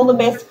today, and all the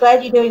best.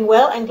 Glad you're doing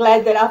well, and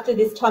glad that after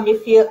this time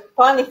you're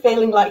finally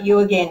feeling like you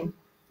again.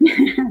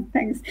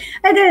 Thanks.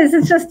 It is.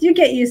 It's just you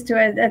get used to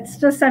it. It's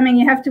just something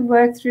you have to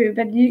work through,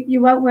 but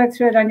you won't work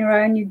through it on your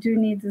own. You do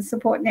need the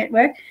support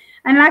network.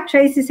 And like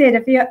Tracy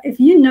said, if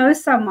you know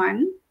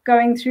someone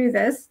going through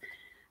this,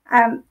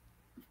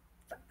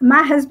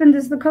 my husband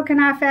is the cook in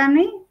our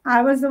family.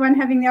 I was the one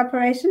having the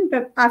operation,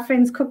 but our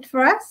friends cooked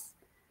for us.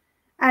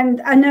 And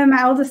I know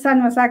my oldest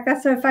son was like,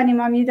 that's so funny,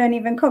 Mom, you don't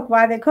even cook.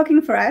 Why are they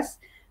cooking for us?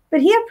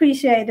 But he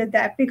appreciated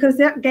that because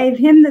that gave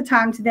him the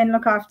time to then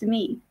look after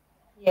me.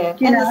 Yeah,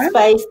 and the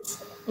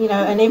space,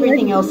 and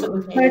everything else that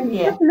was needed.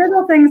 Yeah. Just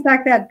little things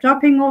like that,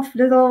 dropping off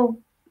little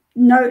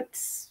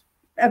notes,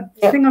 a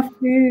thing of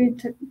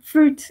food,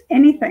 fruit,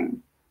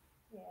 anything.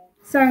 Yeah.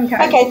 So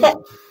encouraging. Okay,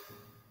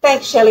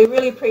 thanks, Shelley.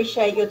 Really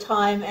appreciate your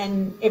time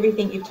and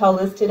everything you've told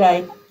us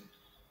today.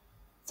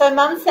 So,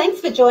 mums,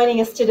 thanks for joining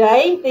us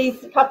today.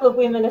 These couple of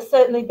women have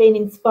certainly been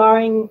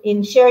inspiring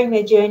in sharing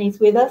their journeys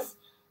with us.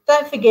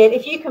 Don't forget,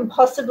 if you can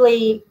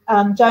possibly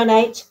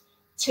donate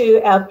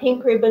to our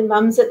Pink Ribbon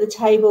Mums at the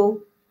Table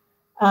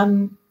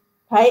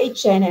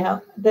page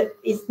that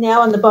is now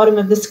on the bottom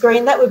of the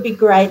screen, that would be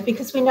great,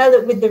 because we know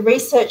that with the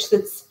research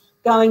that's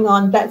going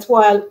on, that's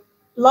why a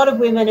lot of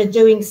women are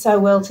doing so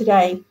well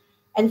today.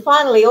 And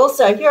finally,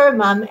 also, if you're a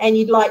mum and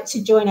you'd like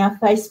to join our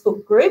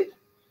Facebook group,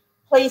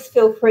 please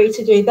feel free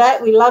to do that.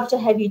 We love to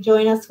have you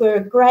join us. We're a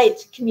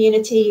great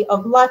community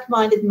of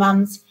like-minded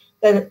mums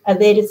that are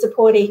there to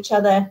support each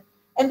other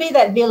and be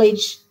that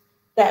village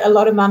that a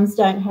lot of mums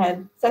don't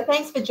have. So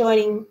thanks for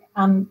joining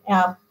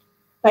our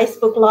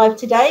Facebook Live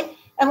today,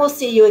 and we'll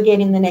see you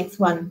again in the next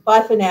one.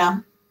 Bye for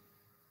now.